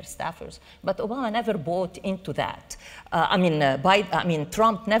advisor and their staffers. But Obama never bought into that.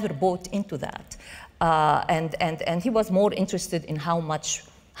 Trump never bought into that. And he was more interested in how much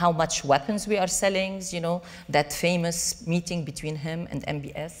weapons we are selling, that famous meeting between him and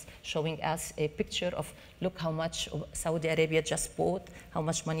MBS, showing us a picture of, look how much Saudi Arabia just bought, how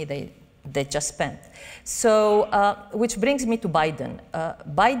much money they just spent. So, which brings me to Biden.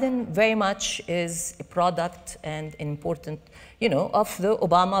 Biden very much is a product and an important, of the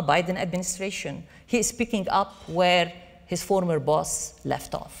Obama-Biden administration. He is picking up where his former boss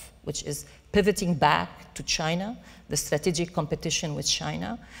left off, which is pivoting back to China, the strategic competition with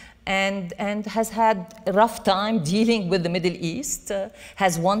China, and has had a rough time dealing with the Middle East,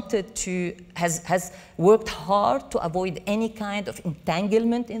 has worked hard to avoid any kind of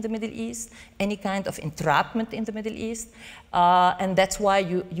entanglement in the Middle East, any kind of entrapment in the Middle East. And that's why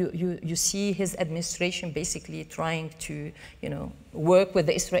you see his administration basically trying to, work with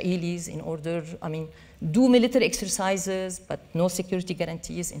the Israelis in order, do military exercises, but no security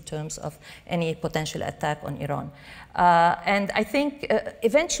guarantees in terms of any potential attack on Iran. And I think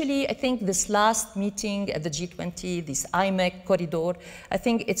eventually, this last meeting at the G20, this IMEC corridor, I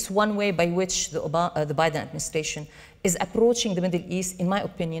think it's one way by which the Biden administration is approaching the Middle East, in my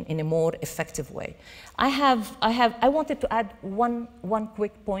opinion, in a more effective way. I wanted to add one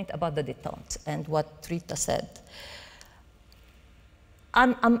quick point about the détente and what Trita said.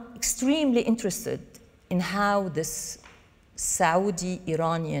 I'm extremely interested in how this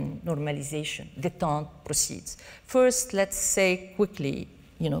Saudi-Iranian normalization, détente proceeds. First, let's say quickly,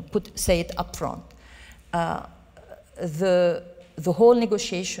 say it up front. The whole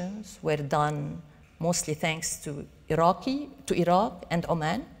negotiations were done mostly thanks to Iraq and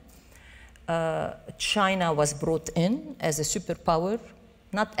Oman. China was brought in as a superpower,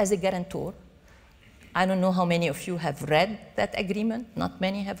 not as a guarantor. I don't know how many of you have read that agreement. Not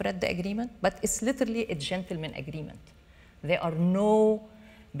many have read the agreement, but it's literally a gentleman agreement. There are no,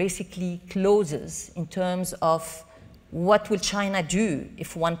 basically, clauses in terms of what will China do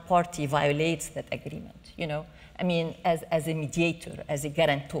if one party violates that agreement, I mean, as a mediator, as a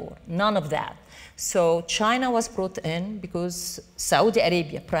guarantor, none of that. So China was brought in because Saudi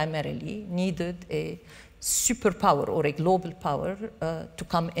Arabia primarily needed a superpower or a global power to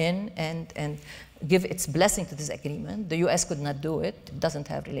come in and give its blessing to this agreement. The US could not do it. It doesn't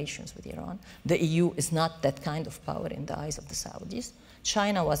have relations with Iran. The EU is not that kind of power in the eyes of the Saudis.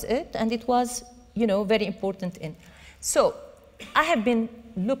 China was it, and it was, very important in. So I have been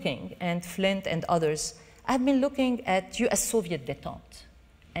looking, and Flynt and others, I've been looking at US-Soviet détente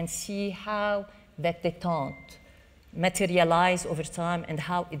and see how that détente materialized over time and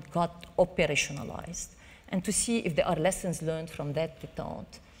how it got operationalized, and to see if there are lessons learned from that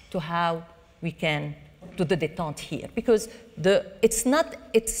détente to how we can do the détente here. Because it's not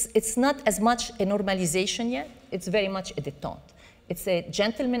as much a normalization yet, it's very much a détente. It's a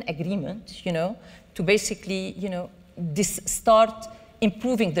gentleman agreement, to basically, start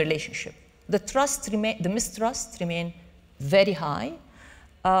improving the relationship. The mistrust remain very high.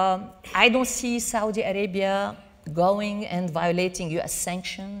 I don't see Saudi Arabia going and violating US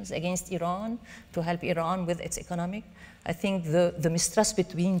sanctions against Iran to help Iran with its economic. I think the mistrust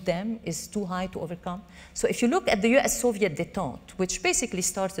between them is too high to overcome. So if you look at the US-Soviet détente, which basically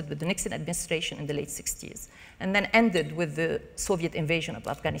started with the Nixon administration in the late 60s, and then ended with the Soviet invasion of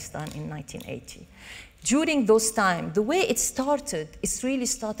Afghanistan in 1980. During those times, the way it really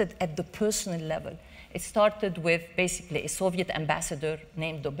started at the personal level. It started with basically a Soviet ambassador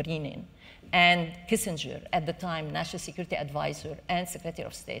named Dobrynin and Kissinger, at the time National Security Advisor and Secretary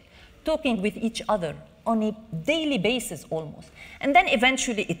of State, talking with each other on a daily basis almost. And then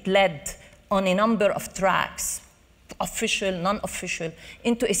eventually it led on a number of tracks, official, non-official,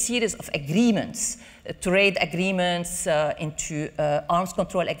 into a series of agreements, trade agreements, into arms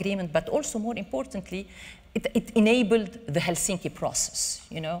control agreement, but also more importantly, it enabled the Helsinki process,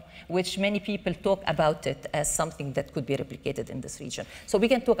 which many people talk about it as something that could be replicated in this region. So we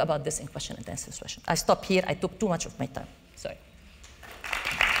can talk about this in question and answer session. I stop here. I took too much of my time. Sorry.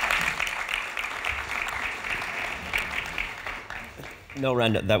 No,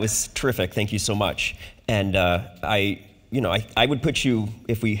 Randa, that was terrific. Thank you so much. And I would put you,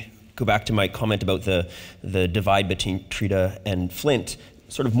 if we go back to my comment about the divide between Trita and Flynt,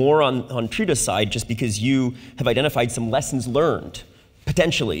 sort of more on Trita's side, just because you have identified some lessons learned,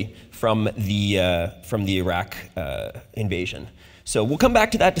 potentially, from the Iraq invasion. So we'll come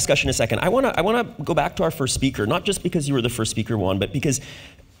back to that discussion in a second. I want to go back to our first speaker, not just because you were the first speaker, Juan, but because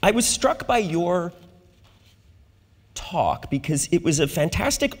I was struck by your talk, because it was a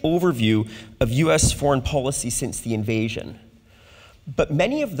fantastic overview of US foreign policy since the invasion. But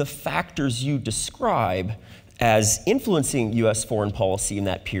many of the factors you describe as influencing US foreign policy in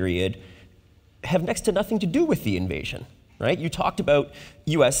that period have next to nothing to do with the invasion, right? You talked about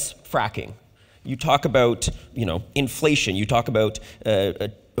US fracking. You talk about, inflation. You talk about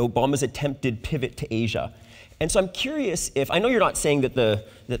Obama's attempted pivot to Asia. And so I'm curious if, I know you're not saying that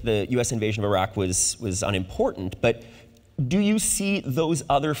the US invasion of Iraq was unimportant, but do you see those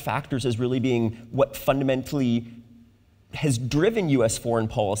other factors as really being what fundamentally has driven US foreign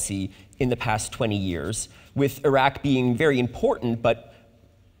policy in the past 20 years, with Iraq being very important, but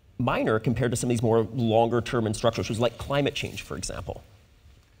minor compared to some of these more longer-term and structural issues like climate change, for example?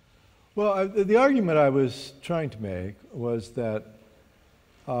 Well, the argument I was trying to make was that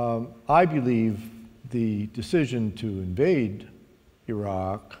I believe the decision to invade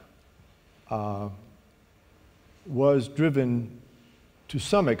Iraq was driven to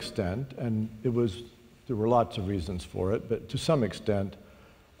some extent, and there were lots of reasons for it, but to some extent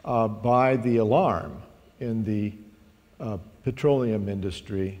by the alarm in the petroleum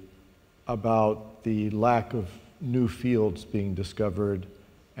industry about the lack of new fields being discovered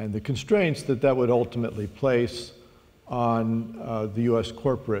and the constraints that would ultimately place on the US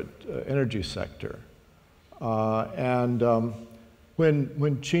corporate energy sector.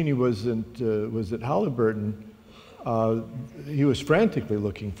 When Cheney was at Halliburton, he was frantically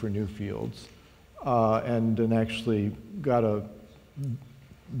looking for new fields and then actually got a $1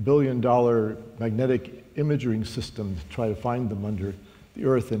 billion magnetic imaging system to try to find them under the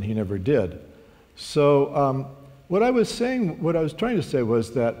earth, and he never did. So what I was trying to say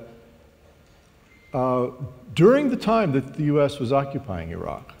was that during the time that the US was occupying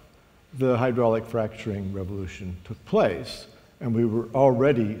Iraq, the hydraulic fracturing revolution took place, and we were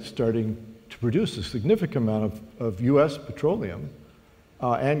already starting to produce a significant amount of US petroleum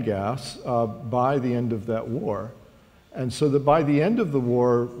and gas by the end of that war. And so that by the end of the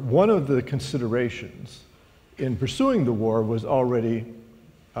war, one of the considerations in pursuing the war was already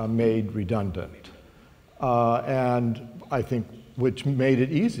made redundant. And I think which made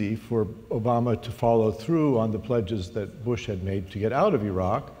it easy for Obama to follow through on the pledges that Bush had made to get out of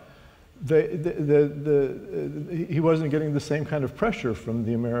Iraq. He wasn't getting the same kind of pressure from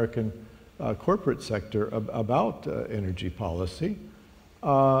the American corporate sector about energy policy.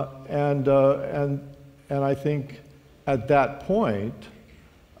 And I think at that point,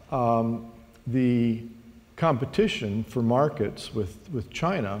 the competition for markets with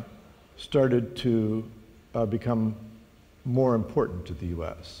China started to become more important to the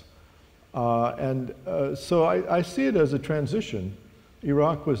US. So I see it as a transition.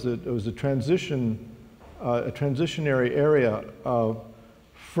 Iraq was a transitionary area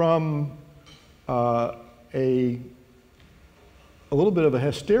from a little bit of a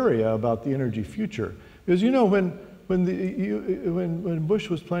hysteria about the energy future. Because you know, when Bush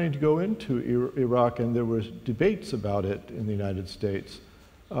was planning to go into Iraq and there was debates about it in the United States,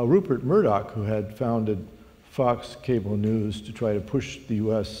 Rupert Murdoch, who had founded Fox Cable News to try to push the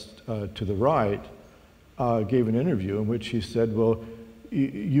US to the right, gave an interview in which he said, well,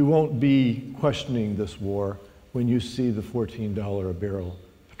 you won't be questioning this war when you see the $14 a barrel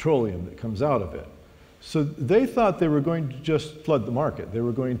petroleum that comes out of it. So they thought they were going to just flood the market. They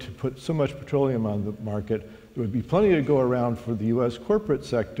were going to put so much petroleum on the market, there would be plenty to go around for the US corporate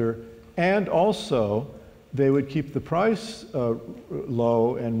sector, and also they would keep the price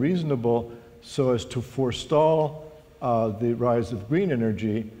low and reasonable so as to forestall the rise of green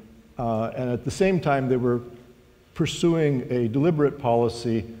energy. And at the same time, they were pursuing a deliberate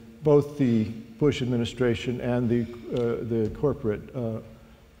policy, both the Bush administration and the corporate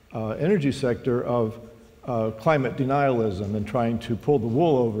energy sector, of climate denialism and trying to pull the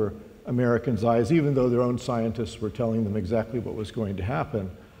wool over Americans' eyes, even though their own scientists were telling them exactly what was going to happen.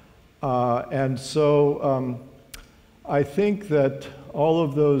 And so I think that all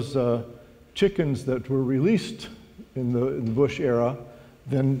of those chickens that were released in the Bush era,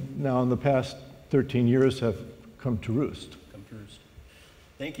 then now in the past 13 years have come to roost.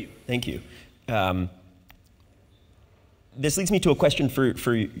 Thank you. Thank you. This leads me to a question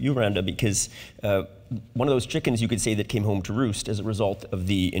for you, Randa, because one of those chickens, you could say, that came home to roost as a result of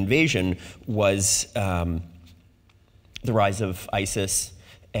the invasion was the rise of ISIS.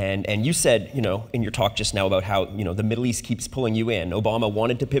 And you said, you know, in your talk just now about how, you know, the Middle East keeps pulling you in. Obama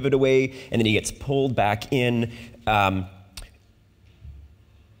wanted to pivot away, and then he gets pulled back in. To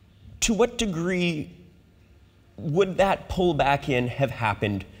what degree would that pull back in have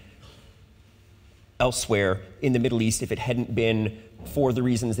happened elsewhere in the Middle East if it hadn't been for the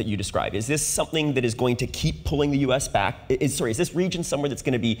reasons that you described? Is this something that is going to keep pulling the US back? Is this region somewhere that's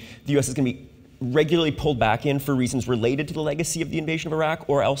going to be, the US is going to be regularly pulled back in for reasons related to the legacy of the invasion of Iraq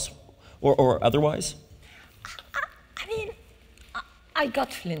or else, or otherwise? I mean, I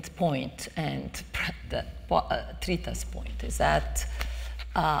got Flynt's point and Trita's point is that,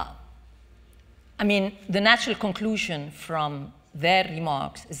 I mean, the natural conclusion from their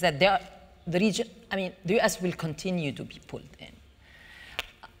remarks is that the region, I mean, the US will continue to be pulled in.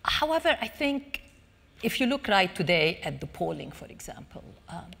 However, I think if you look right today at the polling, for example,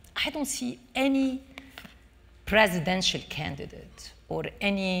 I don't see any presidential candidate or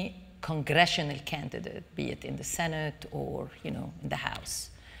any congressional candidate, be it in the Senate or, you know, in the House,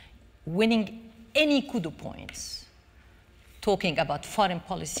 winning any kudu points, talking about foreign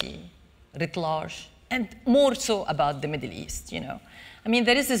policy writ large, and more so about the Middle East, you know. I mean,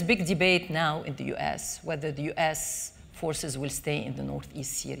 there is this big debate now in the US whether the US forces will stay in the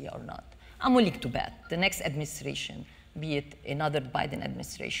northeast Syria or not. I'm willing to bet the next administration, be it another Biden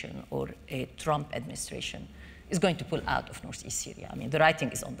administration or a Trump administration, is going to pull out of northeast Syria. I mean, the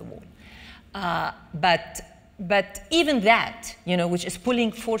writing is on the wall. But even that, you know, which is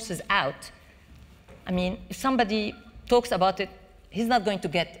pulling forces out, I mean, if somebody talks about it, he's not going to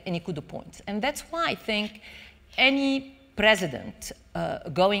get any kudu points. And that's why I think any president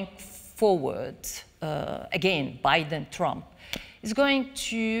going forward, again, Biden, Trump, is going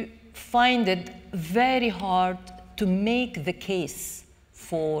to find it very hard to make the case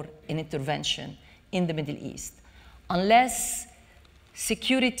for an intervention in the Middle East unless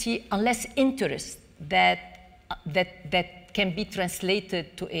security, unless interest that can be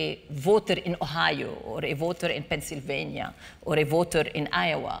translated to a voter in Ohio or a voter in Pennsylvania or a voter in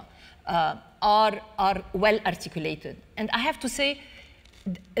Iowa are well articulated. And I have to say,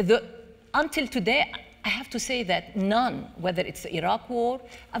 until today, I have to say that none, whether it's the Iraq War,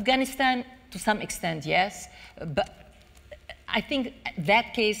 Afghanistan, to some extent, yes, but I think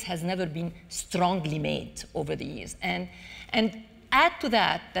that case has never been strongly made over the years. And add to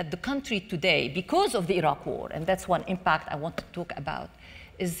that, that the country today, because of the Iraq War, and that's one impact I want to talk about,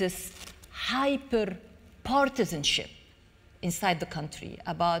 is this hyper-partisanship inside the country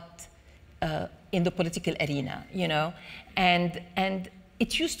about, in the political arena, you know? And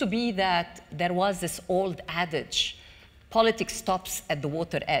it used to be that there was this old adage, politics stops at the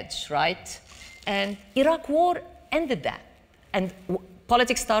water edge, right? And Iraq War ended that. And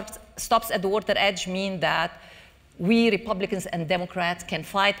politics stops at the water edge mean that we Republicans and Democrats can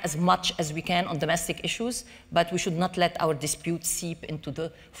fight as much as we can on domestic issues, but we should not let our disputes seep into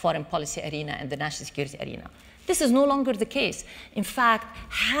the foreign policy arena and the national security arena. This is no longer the case. In fact,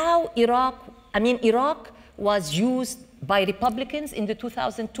 Iraq was used by Republicans in the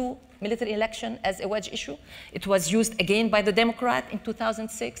 2002 military election as a wedge issue. It was used again by the Democrat in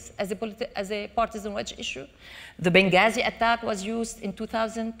 2006 as a partisan wedge issue. The Benghazi attack was used in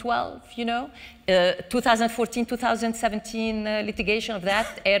 2012, you know. 2014, 2017 litigation of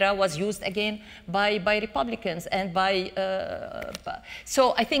that era was used again by Republicans and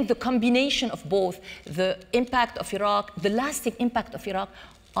so I think the combination of both, the impact of Iraq, the lasting impact of Iraq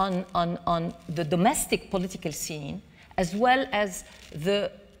on the domestic political scene, as well as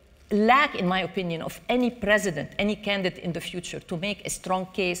the lack, in my opinion, of any president, any candidate in the future to make a strong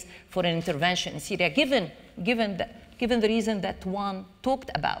case for an intervention in Syria, given the reason that Juan talked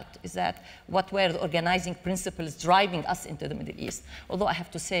about, is that what were the organizing principles driving us into the Middle East. Although I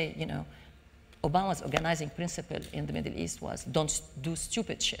have to say, you know, Obama's organizing principle in the Middle East was don't do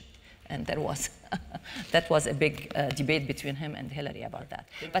stupid shit. And there was, that was a big debate between him and Hillary about that.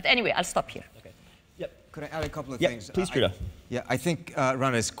 But anyway, I'll stop here. Okay. Yep. Could I add a couple of things? Please, Trita. Yeah, I think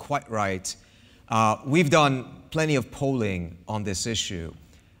Randa is quite right. We've done plenty of polling on this issue,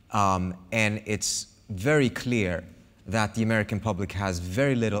 and it's very clear that the American public has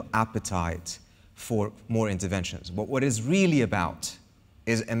very little appetite for more interventions. But what it's really about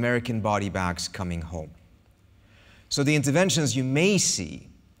is American body bags coming home. So the interventions you may see,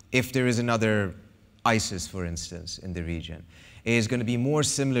 if there is another ISIS, for instance, in the region, is going to be more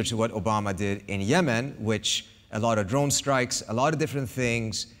similar to what Obama did in Yemen, which a lot of drone strikes, a lot of different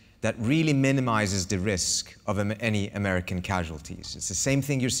things that really minimizes the risk of any American casualties. It's the same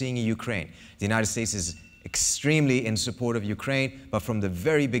thing you're seeing in Ukraine. The United States is extremely in support of Ukraine, but from the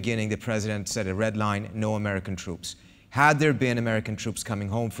very beginning, the president set a red line, no American troops. Had there been American troops coming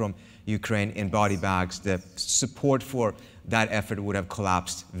home from Ukraine in body bags, the support for that effort would have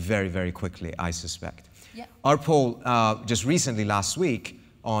collapsed very, very quickly, I suspect. Yeah. Our poll just recently, last week,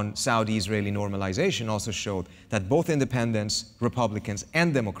 on Saudi-Israeli normalization also showed that both independents, Republicans,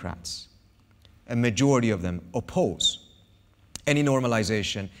 and Democrats, a majority of them, oppose any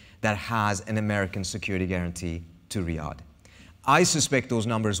normalization that has an American security guarantee to Riyadh. I suspect those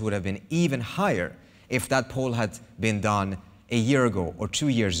numbers would have been even higher if that poll had been done a year ago or 2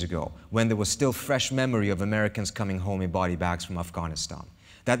 years ago, when there was still fresh memory of Americans coming home in body bags from Afghanistan.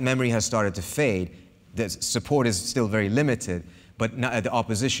 That memory has started to fade. The support is still very limited, but the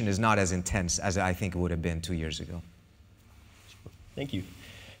opposition is not as intense as I think it would have been 2 years ago. Thank you.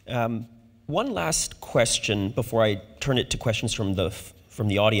 One last question before I turn it to questions from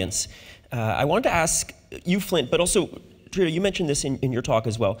the audience. I wanted to ask you, Flynt, but also, Trita, you mentioned this in your talk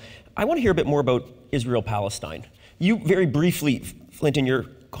as well. I want to hear a bit more about Israel-Palestine. You very briefly, Flynt, in your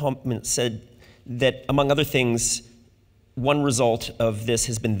comment said that, among other things, one result of this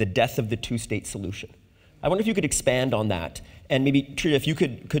has been the death of the two-state solution. I wonder if you could expand on that. And maybe, Trita, if you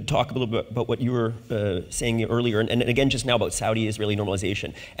could talk a little bit about what you were saying earlier, and again just now about Saudi-Israeli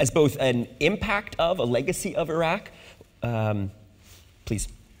normalization, as both an impact of, a legacy of Iraq. Please.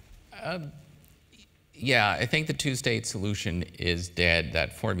 Yeah, I think the two-state solution is dead.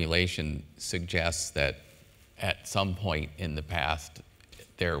 That formulation suggests that at some point in the past,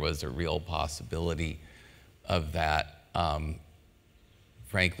 there was a real possibility of that.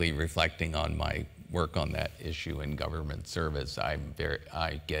 Frankly, reflecting on my work on that issue in government service,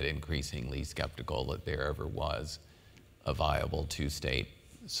 I get increasingly skeptical that there ever was a viable two-state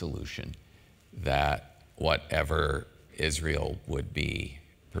solution, that whatever Israel would be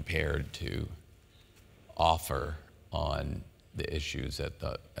prepared to offer on the issues at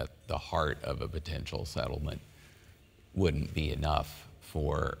the heart of a potential settlement wouldn't be enough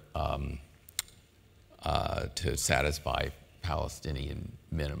for to satisfy Palestinian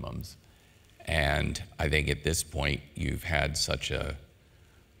minimums. And I think at this point, you've had such a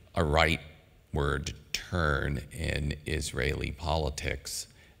rightward turn in Israeli politics,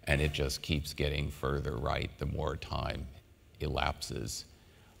 and it just keeps getting further right the more time elapses.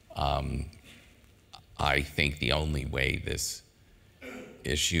 I think the only way this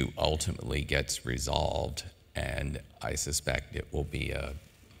issue ultimately gets resolved, and I suspect it will be a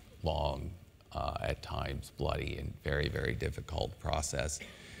long, at times bloody and very, very difficult process,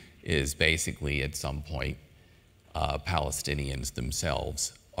 is basically at some point Palestinians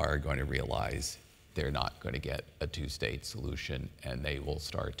themselves are going to realize they're not going to get a two-state solution, and they will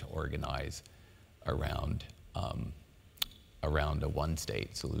start to organize around a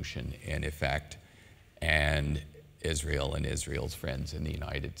one-state solution in effect. And Israel and Israel's friends in the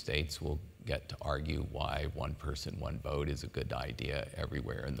United States will get to argue why one person, one vote is a good idea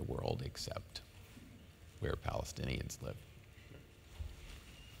everywhere in the world except where Palestinians live.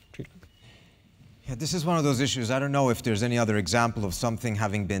 Yeah, this is one of those issues. I don't know if there's any other example of something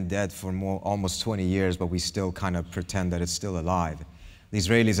having been dead for almost 20 years, but we still kind of pretend that it's still alive. The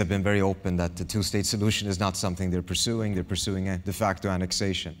Israelis have been very open that the two-state solution is not something they're pursuing. They're pursuing a de facto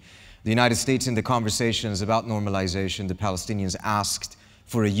annexation. The United States, in the conversations about normalization, the Palestinians asked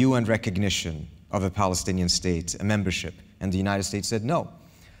for a UN recognition of a Palestinian state, a membership, and the United States said no,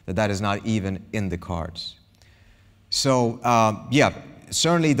 that is not even in the cards. So, yeah,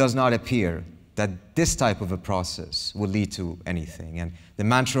 certainly does not appear that this type of a process will lead to anything. And the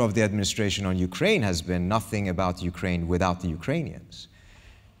mantra of the administration on Ukraine has been nothing about Ukraine without the Ukrainians.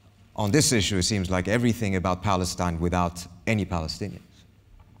 On this issue, it seems like everything about Palestine without any Palestinians.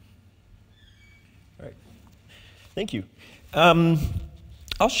 All right. Thank you.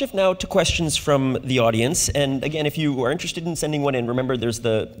 I'll shift now to questions from the audience. And again, if you are interested in sending one in, remember there's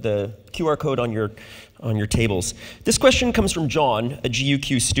the QR code on your tables. This question comes from John, a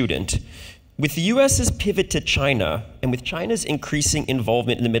GUQ student. With the US's pivot to China and with China's increasing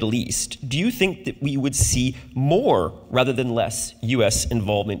involvement in the Middle East, do you think that we would see more rather than less US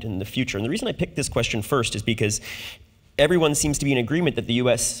involvement in the future? And the reason I picked this question first is because everyone seems to be in agreement that the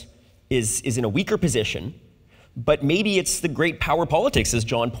US is in a weaker position, but maybe it's the great power politics, as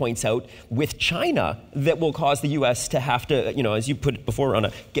John points out, with China that will cause the US to have to, you know, as you put it before,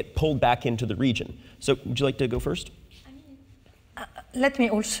 Randa, get pulled back into the region. So would you like to go first? Let me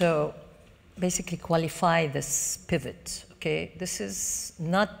also basically qualify this pivot, okay? This is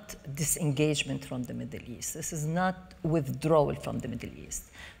not disengagement from the Middle East. This is not withdrawal from the Middle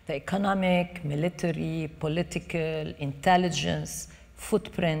East. The economic, military, political, intelligence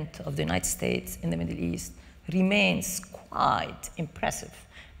footprint of the United States in the Middle East remains quite impressive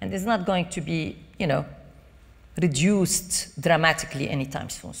and is not going to be, you know, reduced dramatically anytime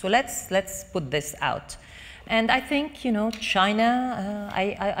soon. So let's put this out. And I think, you know, China,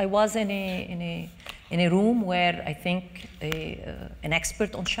 I was in a room where I think an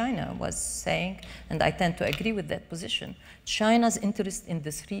expert on China was saying, and I tend to agree with that position, China's interest in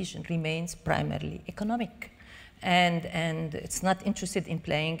this region remains primarily economic. And it's not interested in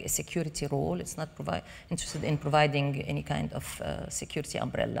playing a security role. It's not interested in providing any kind of security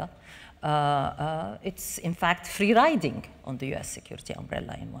umbrella. It's in fact free riding on the US security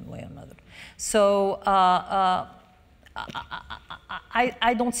umbrella in one way or another. So I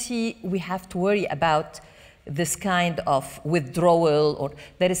don't see we have to worry about this kind of withdrawal, or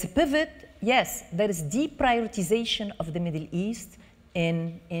there is a pivot. Yes, there is deprioritization of the Middle East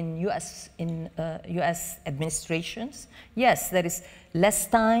in US administrations. Yes, there is less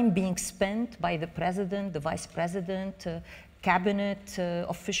time being spent by the president, the vice president, cabinet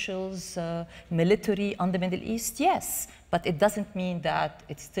officials, military on the Middle East. Yes, but it doesn't mean that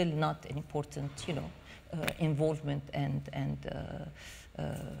it's still not an important, you know, involvement and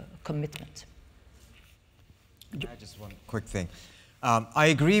commitment. Just one quick thing. I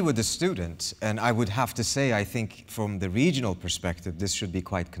agree with the student, and I would have to say, I think from the regional perspective, this should be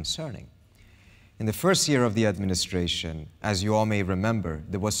quite concerning. In the first year of the administration, as you all may remember,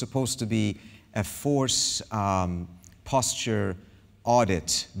 there was supposed to be a force posture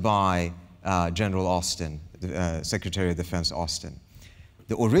audit by General Austin, Secretary of Defense Austin.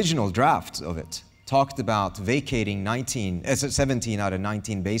 The original draft of it talked about vacating 17 out of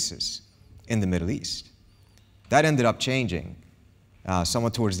 19 bases in the Middle East. That ended up changing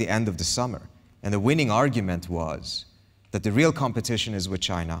somewhat towards the end of the summer. And the winning argument was that the real competition is with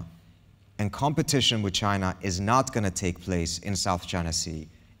China, and competition with China is not going to take place in South China Sea.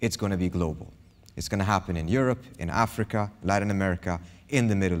 It's going to be global. It's going to happen in Europe, in Africa, Latin America, in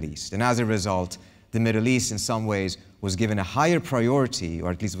the Middle East. And as a result, the Middle East in some ways was given a higher priority,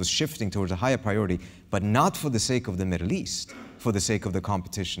 or at least was shifting towards a higher priority, but not for the sake of the Middle East, for the sake of the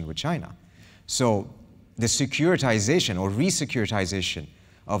competition with China. So the securitization or re-securitization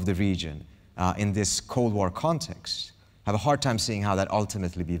of the region in this Cold War context, I have a hard time seeing how that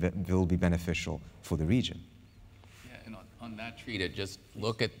ultimately will be beneficial for the region. Yeah, and on that, Trita, just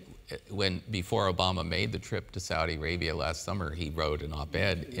look at when, before Obama made the trip to Saudi Arabia last summer, he wrote an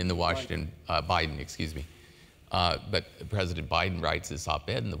op-ed in the Washington, Biden, excuse me. But President Biden writes this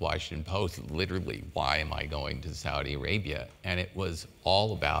op-ed in the Washington Post, literally, why am I going to Saudi Arabia? And it was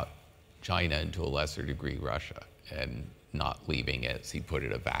all about China and to a lesser degree Russia, and not leaving, as he put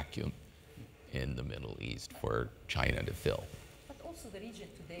it, a vacuum in the Middle East for China to fill. But also the region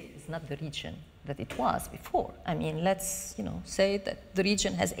today is not the region that it was before. I mean, let's say that the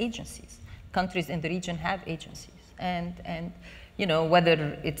region has agencies. Countries in the region have agencies, and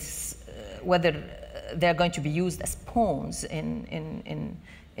whether it's whether they're going to be used as pawns in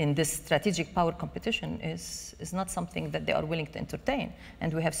this strategic power competition is not something that they are willing to entertain.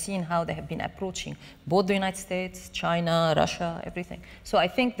 And we have seen how they have been approaching both the United States, China, Russia, everything. So I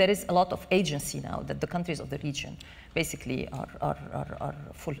think there is a lot of agency now that the countries of the region basically are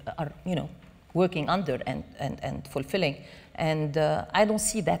working under and fulfilling. And I don't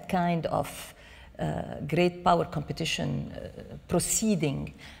see that kind of great power competition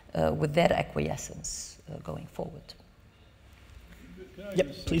proceeding with their acquiescence going forward.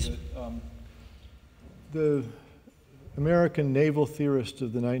 Yep, please. The American naval theorist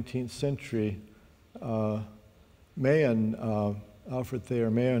of the 19th century, Mahon, Alfred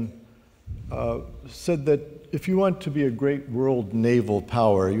Thayer Mahon, said that if you want to be a great world naval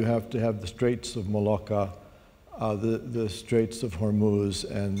power, you have to have the Straits of Malacca, the Straits of Hormuz,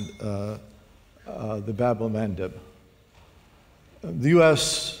 and the Bab el-Mandeb. The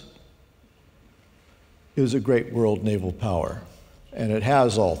U.S. is a great world naval power, and it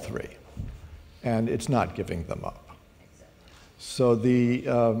has all three, and it's not giving them up. So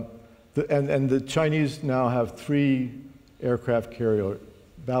the Chinese now have 3 aircraft carrier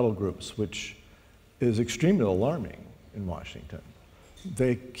battle groups, which is extremely alarming in Washington.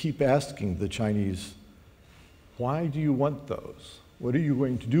 They keep asking the Chinese, why do you want those? What are you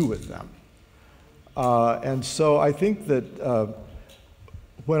going to do with them? And so I think that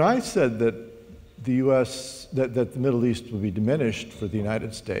when I said that the U.S., that the Middle East would be diminished for the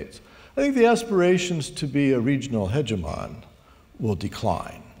United States, I think the aspirations to be a regional hegemon will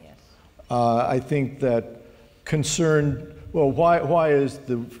decline. Yes. I think that concern, well, why is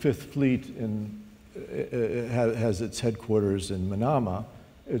the Fifth Fleet has its headquarters in Manama?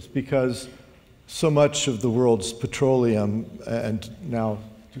 It's because so much of the world's petroleum, and now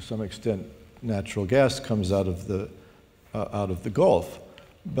to some extent natural gas, comes out of the Gulf.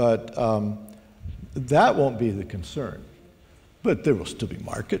 But that won't be the concern. But there will still be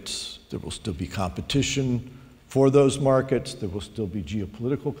markets. There will still be competition for those markets. There will still be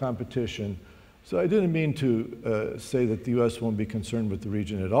geopolitical competition. So I didn't mean to say that the U.S. won't be concerned with the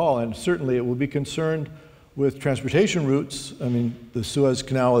region at all. And certainly it will be concerned with transportation routes. I mean, the Suez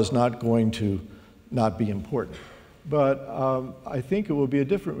Canal is not going to not be important. But I think it will be a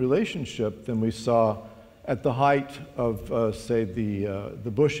different relationship than we saw at the height of, say,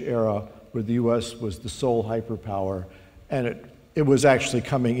 the Bush era, where the U.S. was the sole hyperpower, and it was actually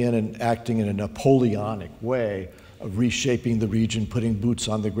coming in and acting in a Napoleonic way of reshaping the region, putting boots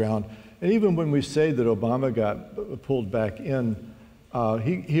on the ground. And even when we say that Obama got pulled back in,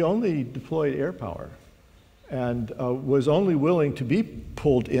 he only deployed air power and was only willing to be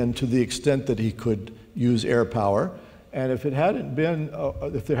pulled in to the extent that he could use air power. And if there hadn't been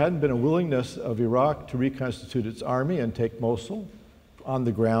a willingness of Iraq to reconstitute its army and take Mosul on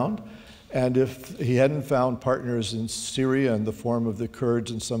the ground, and if he hadn't found partners in Syria in the form of the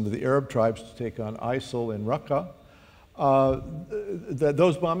Kurds and some of the Arab tribes to take on ISIL in Raqqa,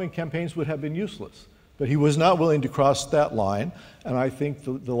 those bombing campaigns would have been useless. But he was not willing to cross that line, and I think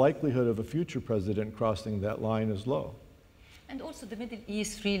the likelihood of a future president crossing that line is low. And also the Middle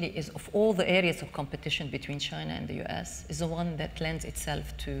East really is, of all the areas of competition between China and the US, is the one that lends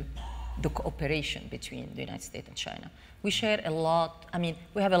itself to the cooperation between the United States and China. We share a lot, I mean,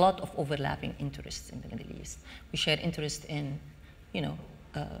 we have a lot of overlapping interests in the Middle East. We share interest in,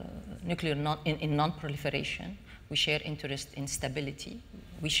 nuclear in non-proliferation. We share interest in stability.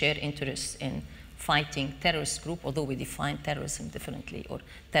 We share interest in fighting terrorist group, although we define terrorism differently or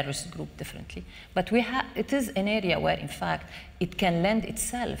terrorist group differently. But it is an area where, in fact, it can lend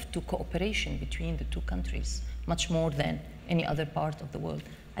itself to cooperation between the two countries much more than any other part of the world.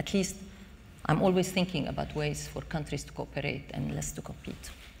 At least I'm always thinking about ways for countries to cooperate and less to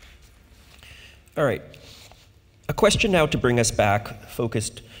compete. All right. A question now to bring us back,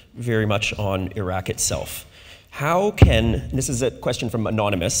 focused very much on Iraq itself. How can, this is a question from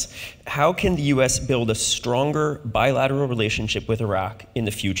Anonymous, how can the US build a stronger bilateral relationship with Iraq in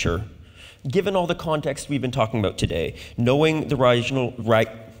the future, given all the context we've been talking about today, knowing the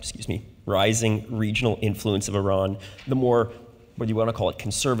rising regional influence of Iran, the more, whether you want to call it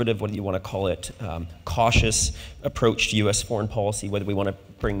conservative, whether you want to call it cautious approach to US foreign policy, whether we want to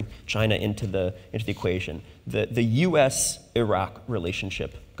bring China into the equation, the US-Iraq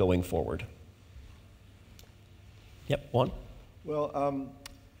relationship going forward? Yep, Juan? Well,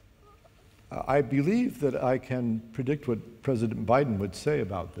 I believe that I can predict what President Biden would say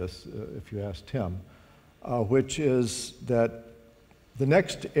about this, if you asked him, which is that the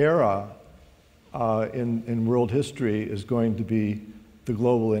next era in world history is going to be the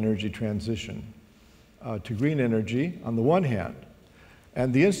global energy transition to green energy on the one hand,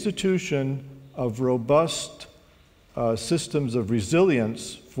 and the institution of robust systems of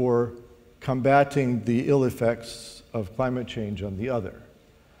resilience for combating the ill effects of climate change on the other.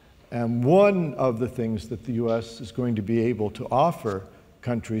 And one of the things that the US is going to be able to offer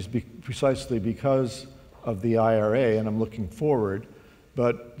countries, precisely because of the IRA, and I'm looking forward,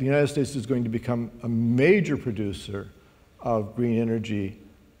 but the United States is going to become a major producer of green energy,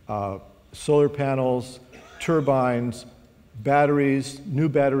 solar panels, turbines, batteries, new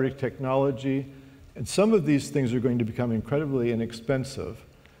battery technology, and some of these things are going to become incredibly inexpensive,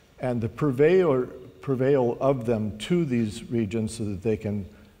 and the prevail of them to these regions so that they can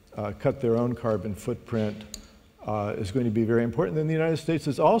cut their own carbon footprint is going to be very important. And the United States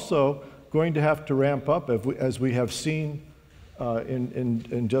is also going to have to ramp up, as we have seen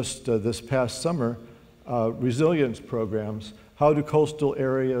in just this past summer, resilience programs. How do coastal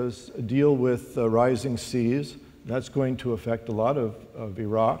areas deal with rising seas? That's going to affect a lot of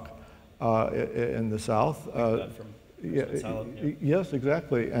Iraq in the south. Yes,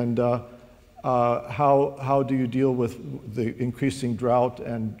 exactly. And how do you deal with the increasing drought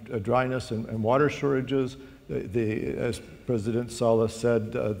and dryness and water shortages? As President Saleh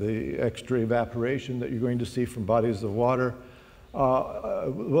said, the extra evaporation that you're going to see from bodies of water.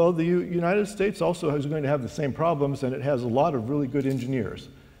 Well, the United States also is going to have the same problems, and it has a lot of really good engineers.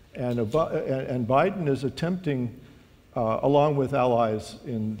 And Biden is attempting, along with allies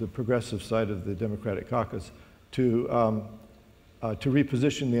in the progressive side of the Democratic caucus, to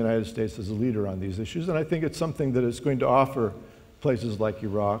reposition the United States as a leader on these issues. And I think it's something that is going to offer places like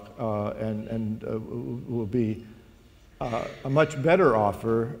Iraq and will be a much better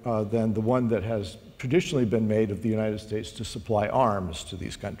offer than the one that has traditionally been made of the United States to supply arms to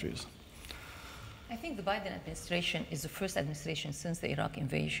these countries. I think the Biden administration is the first administration since the Iraq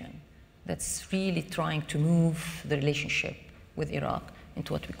invasion that's really trying to move the relationship with Iraq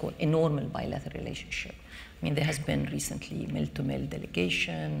into what we call a normal bilateral relationship. I mean, there has been recently mill-to-mill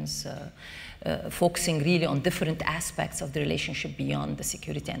delegations, focusing really on different aspects of the relationship beyond the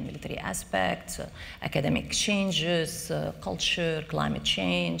security and military aspects, academic exchanges, culture, climate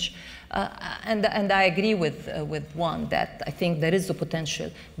change. And I agree with Juan that I think there is the potential,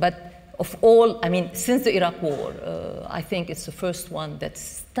 but of all, I mean, since the Iraq war, I think it's the first one that's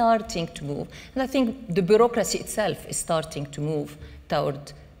starting to move. And I think the bureaucracy itself is starting to move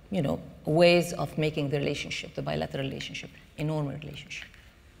toward, you know, ways of making the relationship, the bilateral relationship, a normal relationship.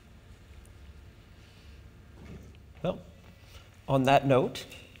 Well, on that note,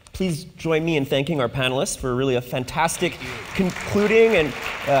 please join me in thanking our panelists for really a fantastic concluding and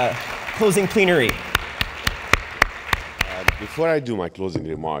closing plenary. Before I do my closing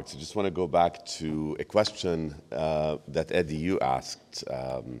remarks, I just want to go back to a question that Eddie, you asked,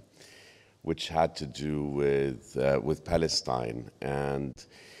 which had to do with Palestine. And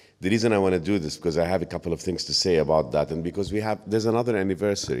the reason I want to do this, because I have a couple of things to say about that, and because there's another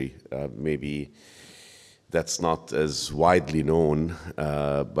anniversary, maybe that's not as widely known,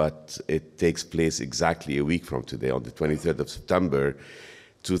 but it takes place exactly a week from today, on the 23rd of September,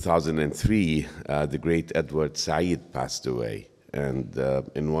 2003, the great Edward Said passed away. And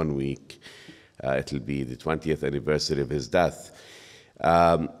in 1 week, it'll be the 20th anniversary of his death.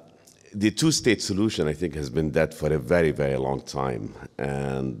 The two-state solution, I think, has been dead for a very, very long time.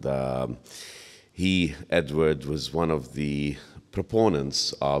 And Edward, was one of the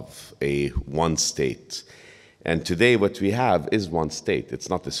proponents of a one state. And today what we have is one state. It's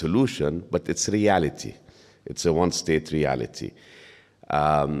not a solution, but it's reality. It's a one-state reality.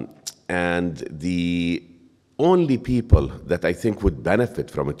 And the only people that I think would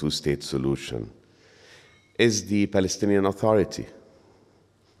benefit from a two-state solution is the Palestinian Authority.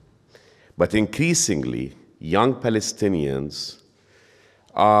 But increasingly, young Palestinians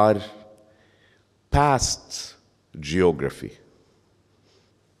are past geography.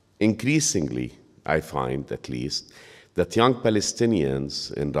 Increasingly, I find at least, that young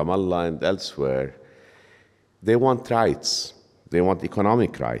Palestinians in Ramallah and elsewhere, they want rights. They want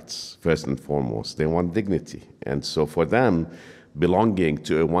economic rights, first and foremost. They want dignity. And so for them, belonging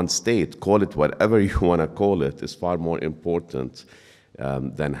to one state, call it whatever you want to call it, is far more important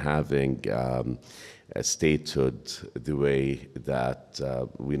than having a statehood the way that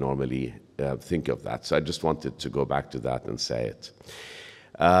we normally think of that. So I just wanted to go back to that and say it.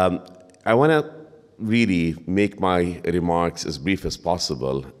 I want to really make my remarks as brief as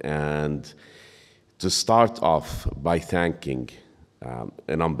possible and to start off by thanking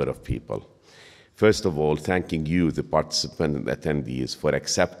a number of people. First of all, thanking you, the participant and attendees, for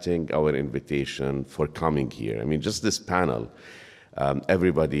accepting our invitation, for coming here. I mean, just this panel,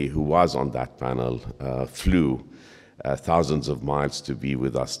 everybody who was on that panel flew thousands of miles to be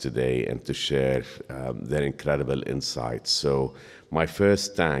with us today and to share their incredible insights. So my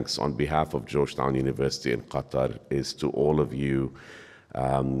first thanks on behalf of Georgetown University in Qatar is to all of you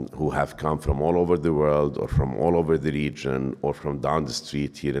who have come from all over the world or from all over the region or from down the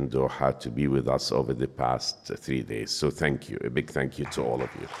street here in Doha to be with us over the past 3 days. So thank you, a big thank you to all of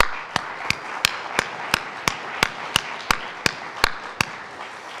you.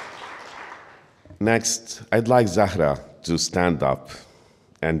 Next, I'd like Zahra to stand up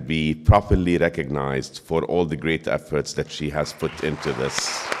and be properly recognized for all the great efforts that she has put into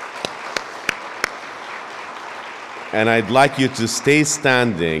this. And I'd like you to stay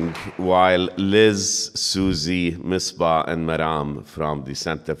standing while Liz, Susie, Misbah, and Maram from the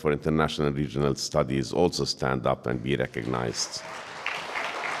Center for International and Regional Studies also stand up and be recognized.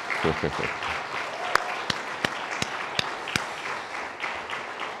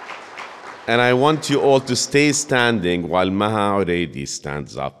 And I want you all to stay standing while Maha Uredi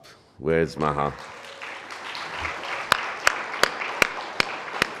stands up. Where's Maha?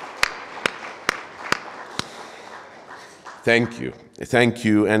 Thank you. Thank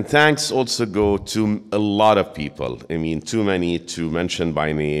you. And thanks also go to a lot of people. I mean, too many to mention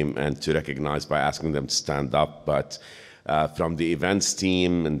by name and to recognize by asking them to stand up. But from the events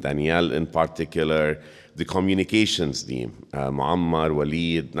team, and Danielle in particular, the communications team, Muammar,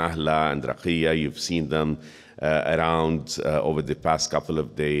 Walid, Nahla, and Raqiya, you've seen them around over the past couple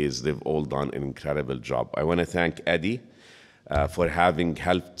of days. They've all done an incredible job. I want to thank Eddie for having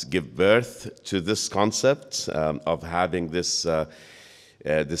helped give birth to this concept of having this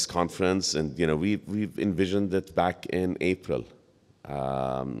this conference. And we've envisioned it back in April,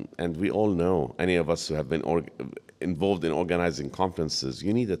 and we all know, any of us who have been involved in organizing conferences,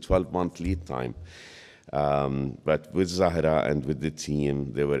 you need a 12-month lead time. But with Zahra and with the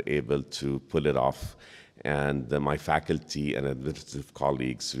team, they were able to pull it off. And my faculty and administrative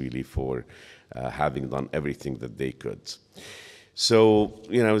colleagues really for having done everything that they could. So,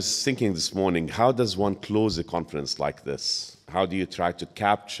 I was thinking this morning, how does one close a conference like this? How do you try to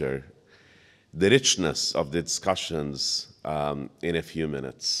capture the richness of the discussions in a few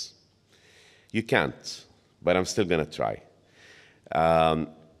minutes? You can't, but I'm still going to try.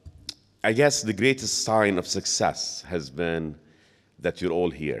 I guess the greatest sign of success has been that you're all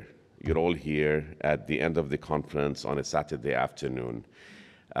here. You're all here at the end of the conference on a Saturday afternoon.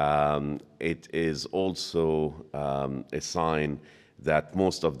 It is also a sign that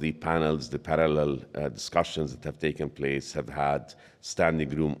most of the panels, the parallel discussions that have taken place have had standing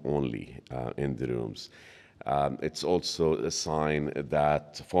room only in the rooms. It's also a sign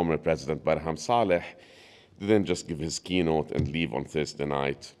that former President Barham Saleh didn't just give his keynote and leave on Thursday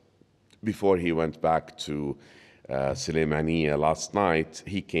night. Before he went back to Suleymaniya last night,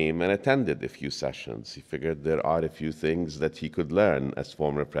 he came and attended a few sessions. He figured there are a few things that he could learn as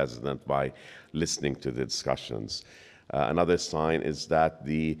former president by listening to the discussions. Another sign is that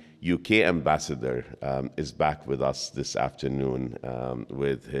the UK ambassador is back with us this afternoon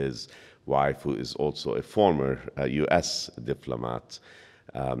with his wife, who is also a former US diplomat,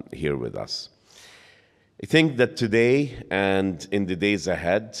 here with us. I think that today and in the days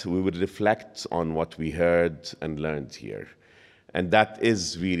ahead, we will reflect on what we heard and learned here. And that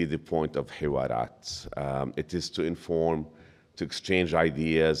is really the point of Hiwaraat. It is to inform, to exchange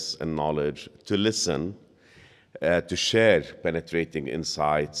ideas and knowledge, to listen, to share penetrating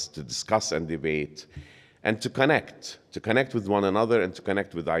insights, to discuss and debate, and to connect with one another and to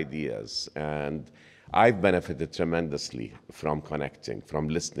connect with ideas. And I've benefited tremendously from connecting, from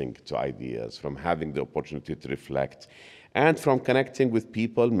listening to ideas, from having the opportunity to reflect, and from connecting with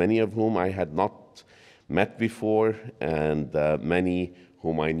people, many of whom I had not met before, and many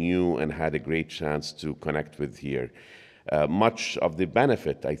whom I knew and had a great chance to connect with here. much of the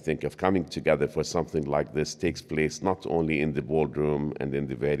benefit, I think, of coming together for something like this takes place not only in the boardroom and in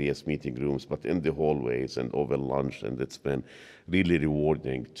the various meeting rooms, but in the hallways and over lunch. And it's been really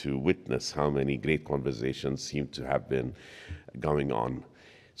rewarding to witness how many great conversations seem to have been going on.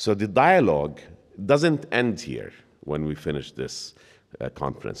 So the dialogue doesn't end here when we finish this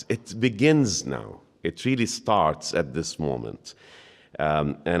conference. It begins now. It really starts at this moment.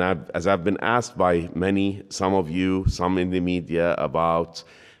 And as I've been asked by many, some of you, some in the media, about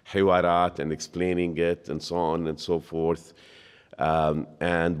Hiwaraat and explaining it and so on and so forth,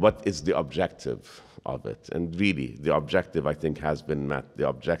 and what is the objective of it. And really, the objective, I think, has been met. The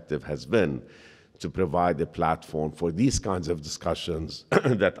objective has been to provide a platform for these kinds of discussions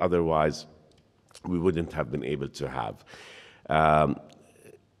that otherwise we wouldn't have been able to have.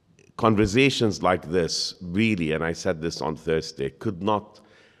 Conversations like this, really, and I said this on Thursday, could not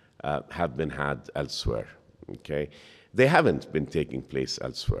have been had elsewhere, okay? They haven't been taking place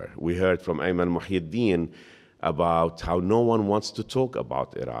elsewhere. We heard from Ayman Muhyiddin about how no one wants to talk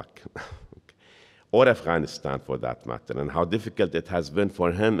about Iraq, or Afghanistan for that matter, and how difficult it has been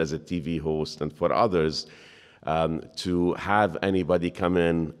for him as a TV host and for others to have anybody come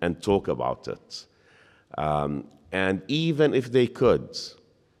in and talk about it. And even if they could,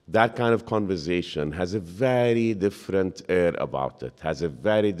 that kind of conversation has a very different air about it, has a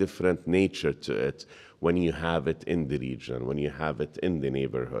very different nature to it when you have it in the region, when you have it in the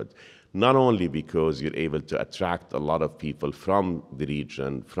neighborhood. Not only because you're able to attract a lot of people from the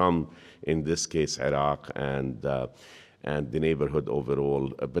region, from, in this case, Iraq and the neighborhood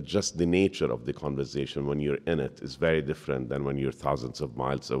overall, but just the nature of the conversation when you're in it is very different than when you're thousands of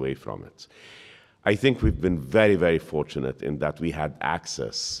miles away from it. I think we've been very, very fortunate in that we had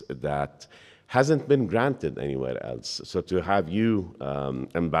access that hasn't been granted anywhere else. So to have you,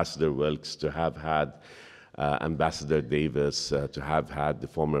 Ambassador Wilkes, to have had Ambassador Davis, to have had the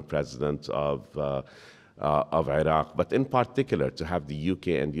former president of Iraq, but in particular to have the UK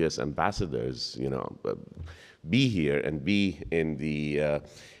and US ambassadors, be here and be in the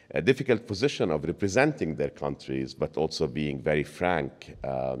difficult position of representing their countries, but also being very frank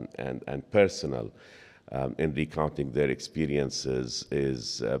and personal in recounting their experiences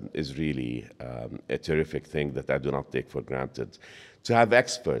is really a terrific thing that I do not take for granted. To have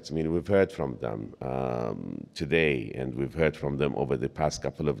experts, I mean, we've heard from them today, and we've heard from them over the past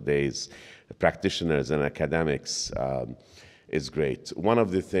couple of days, practitioners and academics, is great. One of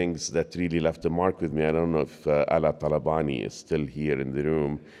the things that really left a mark with me, I don't know if Ala Talabani is still here in the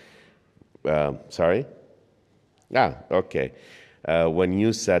room. Sorry? Okay. When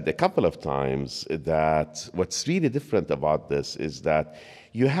you said a couple of times that what's really different about this is that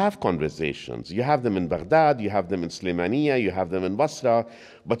you have conversations. You have them in Baghdad, you have them in Slimaniya, you have them in Basra,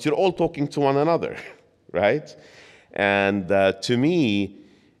 but you're all talking to one another, right? And to me,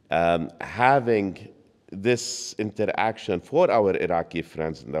 having this interaction for our Iraqi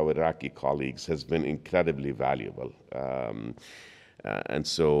friends and our Iraqi colleagues has been incredibly valuable. And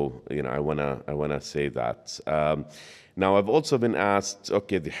so, I wanna say that. Now, I've also been asked,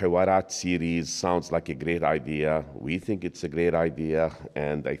 okay, the Hiwaraat series sounds like a great idea. We think it's a great idea,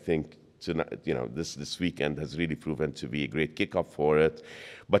 and I think this weekend has really proven to be a great kickoff for it.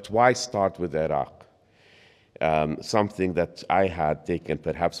 But why start with Iraq? Something that I had taken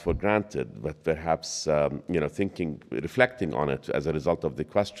perhaps for granted, but perhaps reflecting on it as a result of the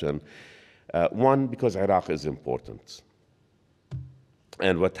question. One, because Iraq is important.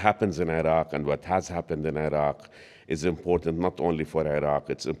 And what happens in Iraq and what has happened in Iraq is important not only for Iraq,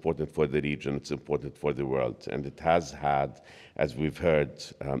 it's important for the region, it's important for the world. And it has had, as we've heard,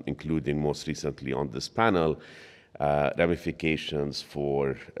 including most recently on this panel, ramifications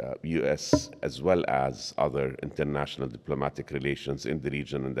for US as well as other international diplomatic relations in the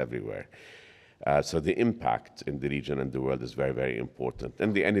region and everywhere. So the impact in the region and the world is very, very important.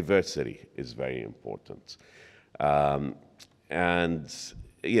 And the anniversary is very important.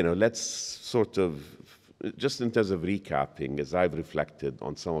 Let's sort of, just in terms of recapping, as I've reflected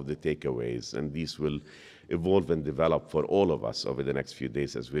on some of the takeaways, and these will evolve and develop for all of us over the next few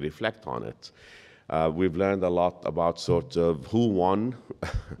days as we reflect on it. We've learned a lot about sort of who won,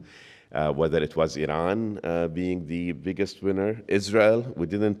 whether it was Iran being the biggest winner, Israel. We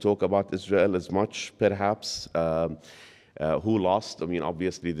didn't talk about Israel as much, perhaps. Who lost? I mean,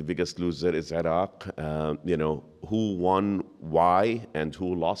 obviously the biggest loser is Iraq. Who won, why, and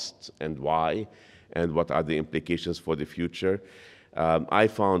who lost and why, and what are the implications for the future. I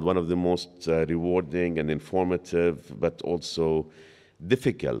found one of the most rewarding and informative, but also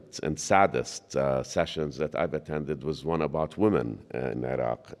difficult and saddest sessions that I've attended was one about women in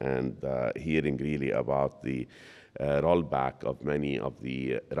Iraq, and hearing really about the rollback of many of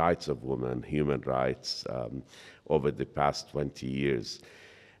the rights of women, human rights, over the past 20 years.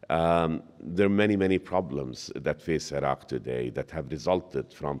 There are many, many problems that face Iraq today that have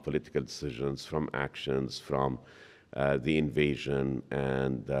resulted from political decisions, from actions, from the invasion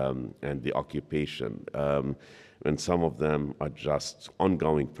and the occupation. And some of them are just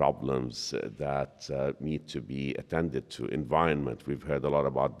ongoing problems that need to be attended to. Environment, we've heard a lot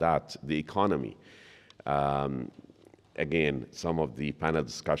about that. The economy. Again, some of the panel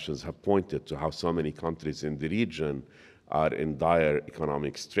discussions have pointed to how so many countries in the region are in dire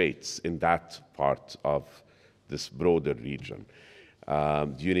economic straits in that part of this broader region.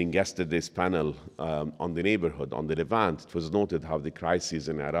 During yesterday's panel on the neighborhood, on the Levant, it was noted how the crises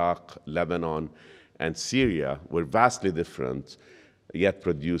in Iraq, Lebanon, and Syria were vastly different, yet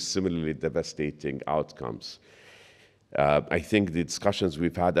produced similarly devastating outcomes. I think the discussions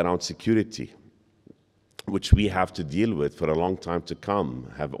we've had around security, which we have to deal with for a long time to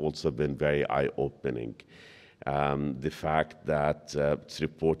come, have also been very eye-opening. The fact that it's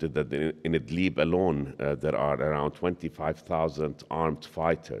reported that in Idlib alone, there are around 25,000 armed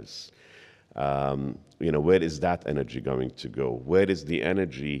fighters. Where is that energy going to go? Where is the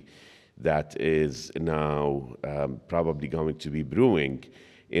energy that is now probably going to be brewing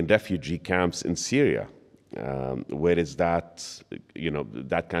in refugee camps in Syria? Where is that,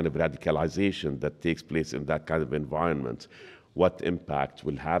 that kind of radicalization that takes place in that kind of environment? What impact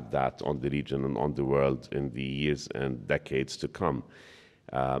will have that on the region and on the world in the years and decades to come?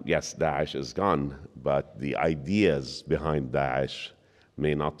 Yes, Daesh is gone, but the ideas behind Daesh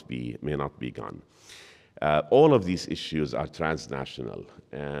may not be gone. All of these issues are transnational,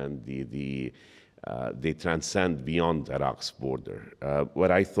 and they transcend beyond Iraq's border.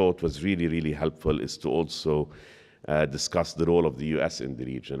 What I thought was really, really helpful is to also discuss the role of the US in the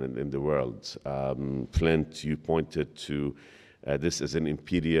region and in the world. Flynt, you pointed to this as an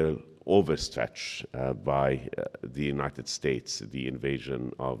imperial overstretch by the United States, the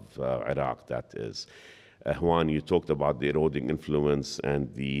invasion of Iraq, that is. Juan, you talked about the eroding influence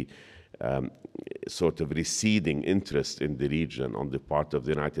and the sort of receding interest in the region on the part of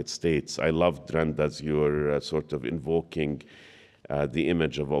the United States. I loved, Randa's, your sort of invoking the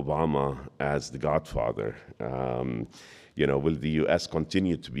image of Obama as the godfather. Will the US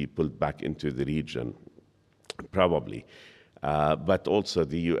continue to be pulled back into the region? Probably. But also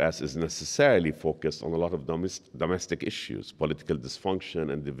the US is necessarily focused on a lot of domestic issues, political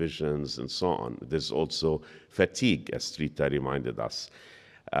dysfunction and divisions and so on. There's also fatigue, as Trita reminded us.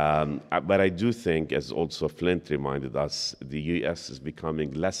 But I do think, as also Flynt reminded us, the US is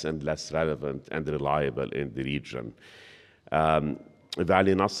becoming less and less relevant and reliable in the region.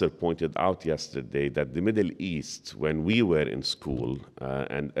 Vali Nasser pointed out yesterday that the Middle East, when we were in school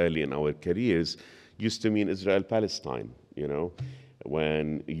and early in our careers, used to mean Israel-Palestine.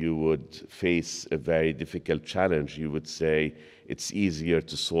 When you would face a very difficult challenge, you would say it's easier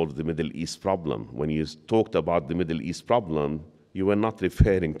to solve the Middle East problem. When you talked about the Middle East problem, you were not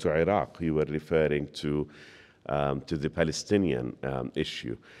referring to Iraq. You were referring to the Palestinian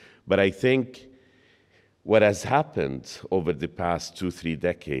issue. But I think what has happened over the past 2-3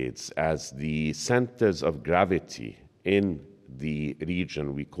 decades as the centers of gravity in the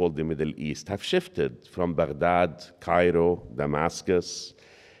region we call the Middle East have shifted from Baghdad, Cairo, Damascus,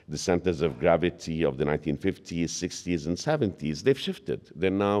 the centers of gravity of the 1950s, 60s, and 70s. They've shifted. They're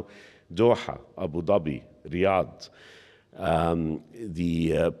now Doha, Abu Dhabi, Riyadh.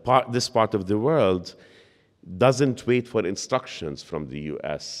 This part of the world doesn't wait for instructions from the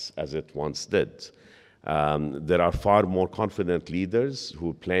US as it once did. There are far more confident leaders who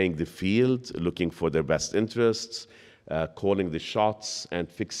are playing the field, looking for their best interests, calling the shots and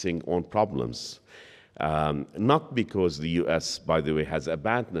fixing own problems. Not because the US, by the way, has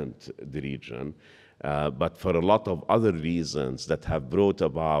abandoned the region, but for a lot of other reasons that have brought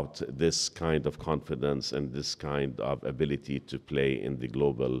about this kind of confidence and this kind of ability to play in the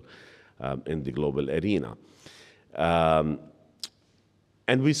global arena.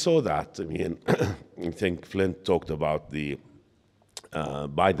 And we saw that. I mean, I think Flynt talked about the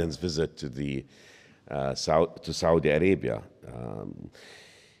Biden's visit to Saudi Arabia.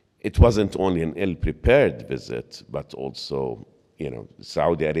 It wasn't only an ill-prepared visit, but also,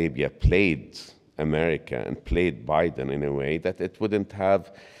 Saudi Arabia played America and played Biden in a way that it wouldn't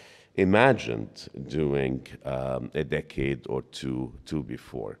have imagined doing a decade or two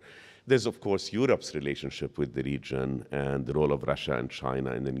before. There's, of course, Europe's relationship with the region and the role of Russia and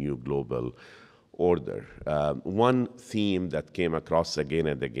China in the new global order. One theme that came across again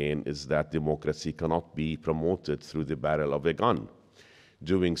and again is that democracy cannot be promoted through the barrel of a gun.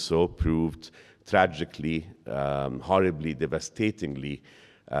 Doing so proved tragically, horribly, devastatingly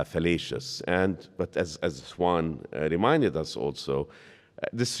fallacious. But as Juan reminded us also,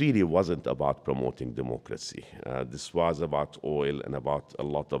 this really wasn't about promoting democracy. This was about oil and about a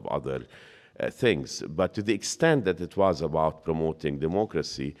lot of other things. But to the extent that it was about promoting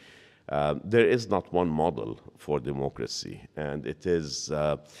democracy, there is not one model for democracy, and it is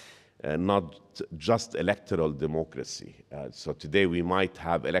not just electoral democracy. So today we might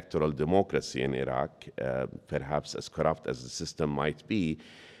have electoral democracy in Iraq, perhaps as corrupt as the system might be,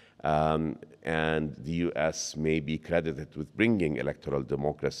 and the US may be credited with bringing electoral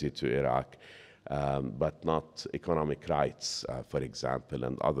democracy to Iraq, but not economic rights, for example,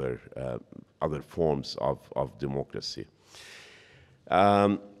 and other forms of democracy.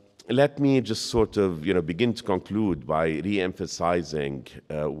 Let me just sort of begin to conclude by re-emphasizing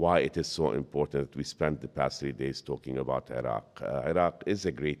why it is so important that we spent the past 3 days talking about Iraq. Iraq is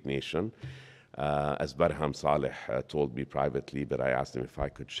a great nation. As Barham Saleh told me privately, but I asked him if I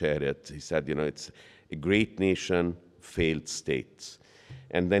could share it. He said, it's a great nation, failed state.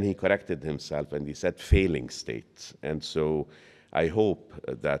 And then he corrected himself and he said failing state. And so I hope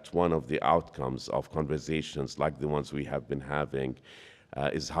that one of the outcomes of conversations like the ones we have been having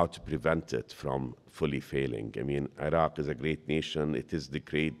is how to prevent it from fully failing. I mean, Iraq is a great nation. It is the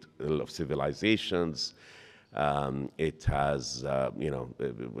cradle of civilizations. It has,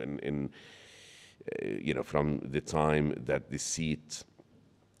 from the time that the seat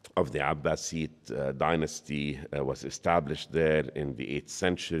of the Abbasid dynasty was established there in the 8th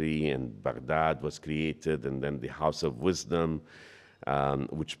century, and Baghdad was created, and then the House of Wisdom,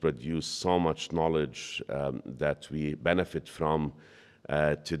 which produced so much knowledge that we benefit from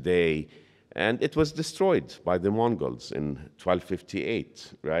today. And it was destroyed by the Mongols in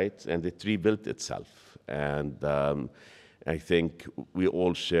 1258, right? And it rebuilt itself. And I think we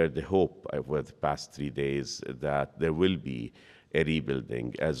all share the hope over the past 3 days that there will be a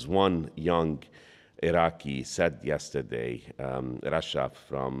rebuilding. As one young Iraqi said yesterday, Rashaf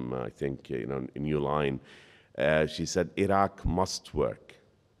from, I think, New Line, she said, Iraq must work.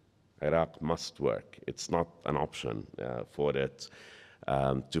 Iraq must work. It's not an option for it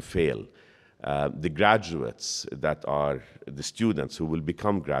to fail. The graduates that are the students who will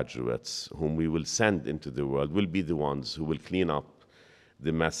become graduates, whom we will send into the world, will be the ones who will clean up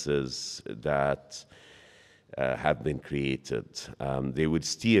the messes that have been created. They would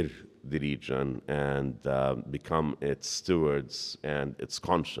steer the region and become its stewards and its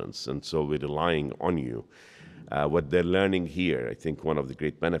conscience. And so we're relying on you. What they're learning here, I think one of the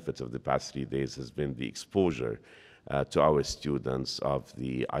great benefits of the past 3 days has been the exposure to our students of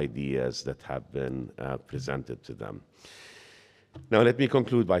the ideas that have been presented to them. Now, let me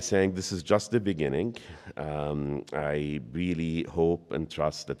conclude by saying this is just the beginning. I really hope and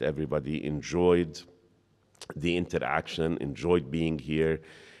trust that everybody enjoyed the interaction, enjoyed being here,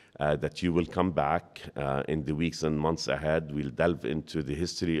 that you will come back in the weeks and months ahead. We'll delve into the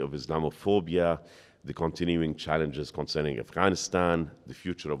history of Islamophobia, the continuing challenges concerning Afghanistan, the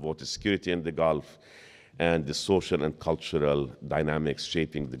future of water security in the Gulf, and the social and cultural dynamics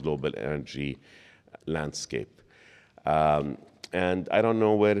shaping the global energy landscape. And I don't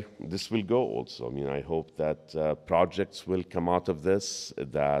know where this will go also. I mean, I hope that projects will come out of this,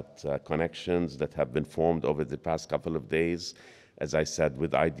 that connections that have been formed over the past couple of days, as I said,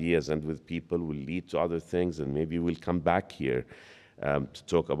 with ideas and with people will lead to other things, and maybe we'll come back here to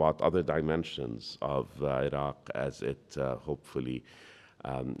talk about other dimensions of Iraq as it hopefully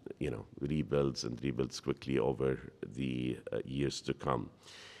rebuilds quickly over the years to come.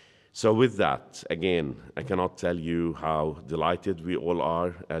 So with that, again, I cannot tell you how delighted we all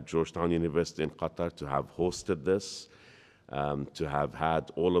are at Georgetown University in Qatar to have hosted this, to have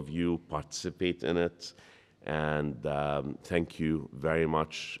had all of you participate in it. And thank you very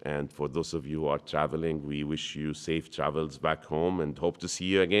much. And for those of you who are traveling, we wish you safe travels back home and hope to see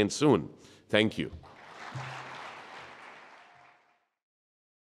you again soon. Thank you.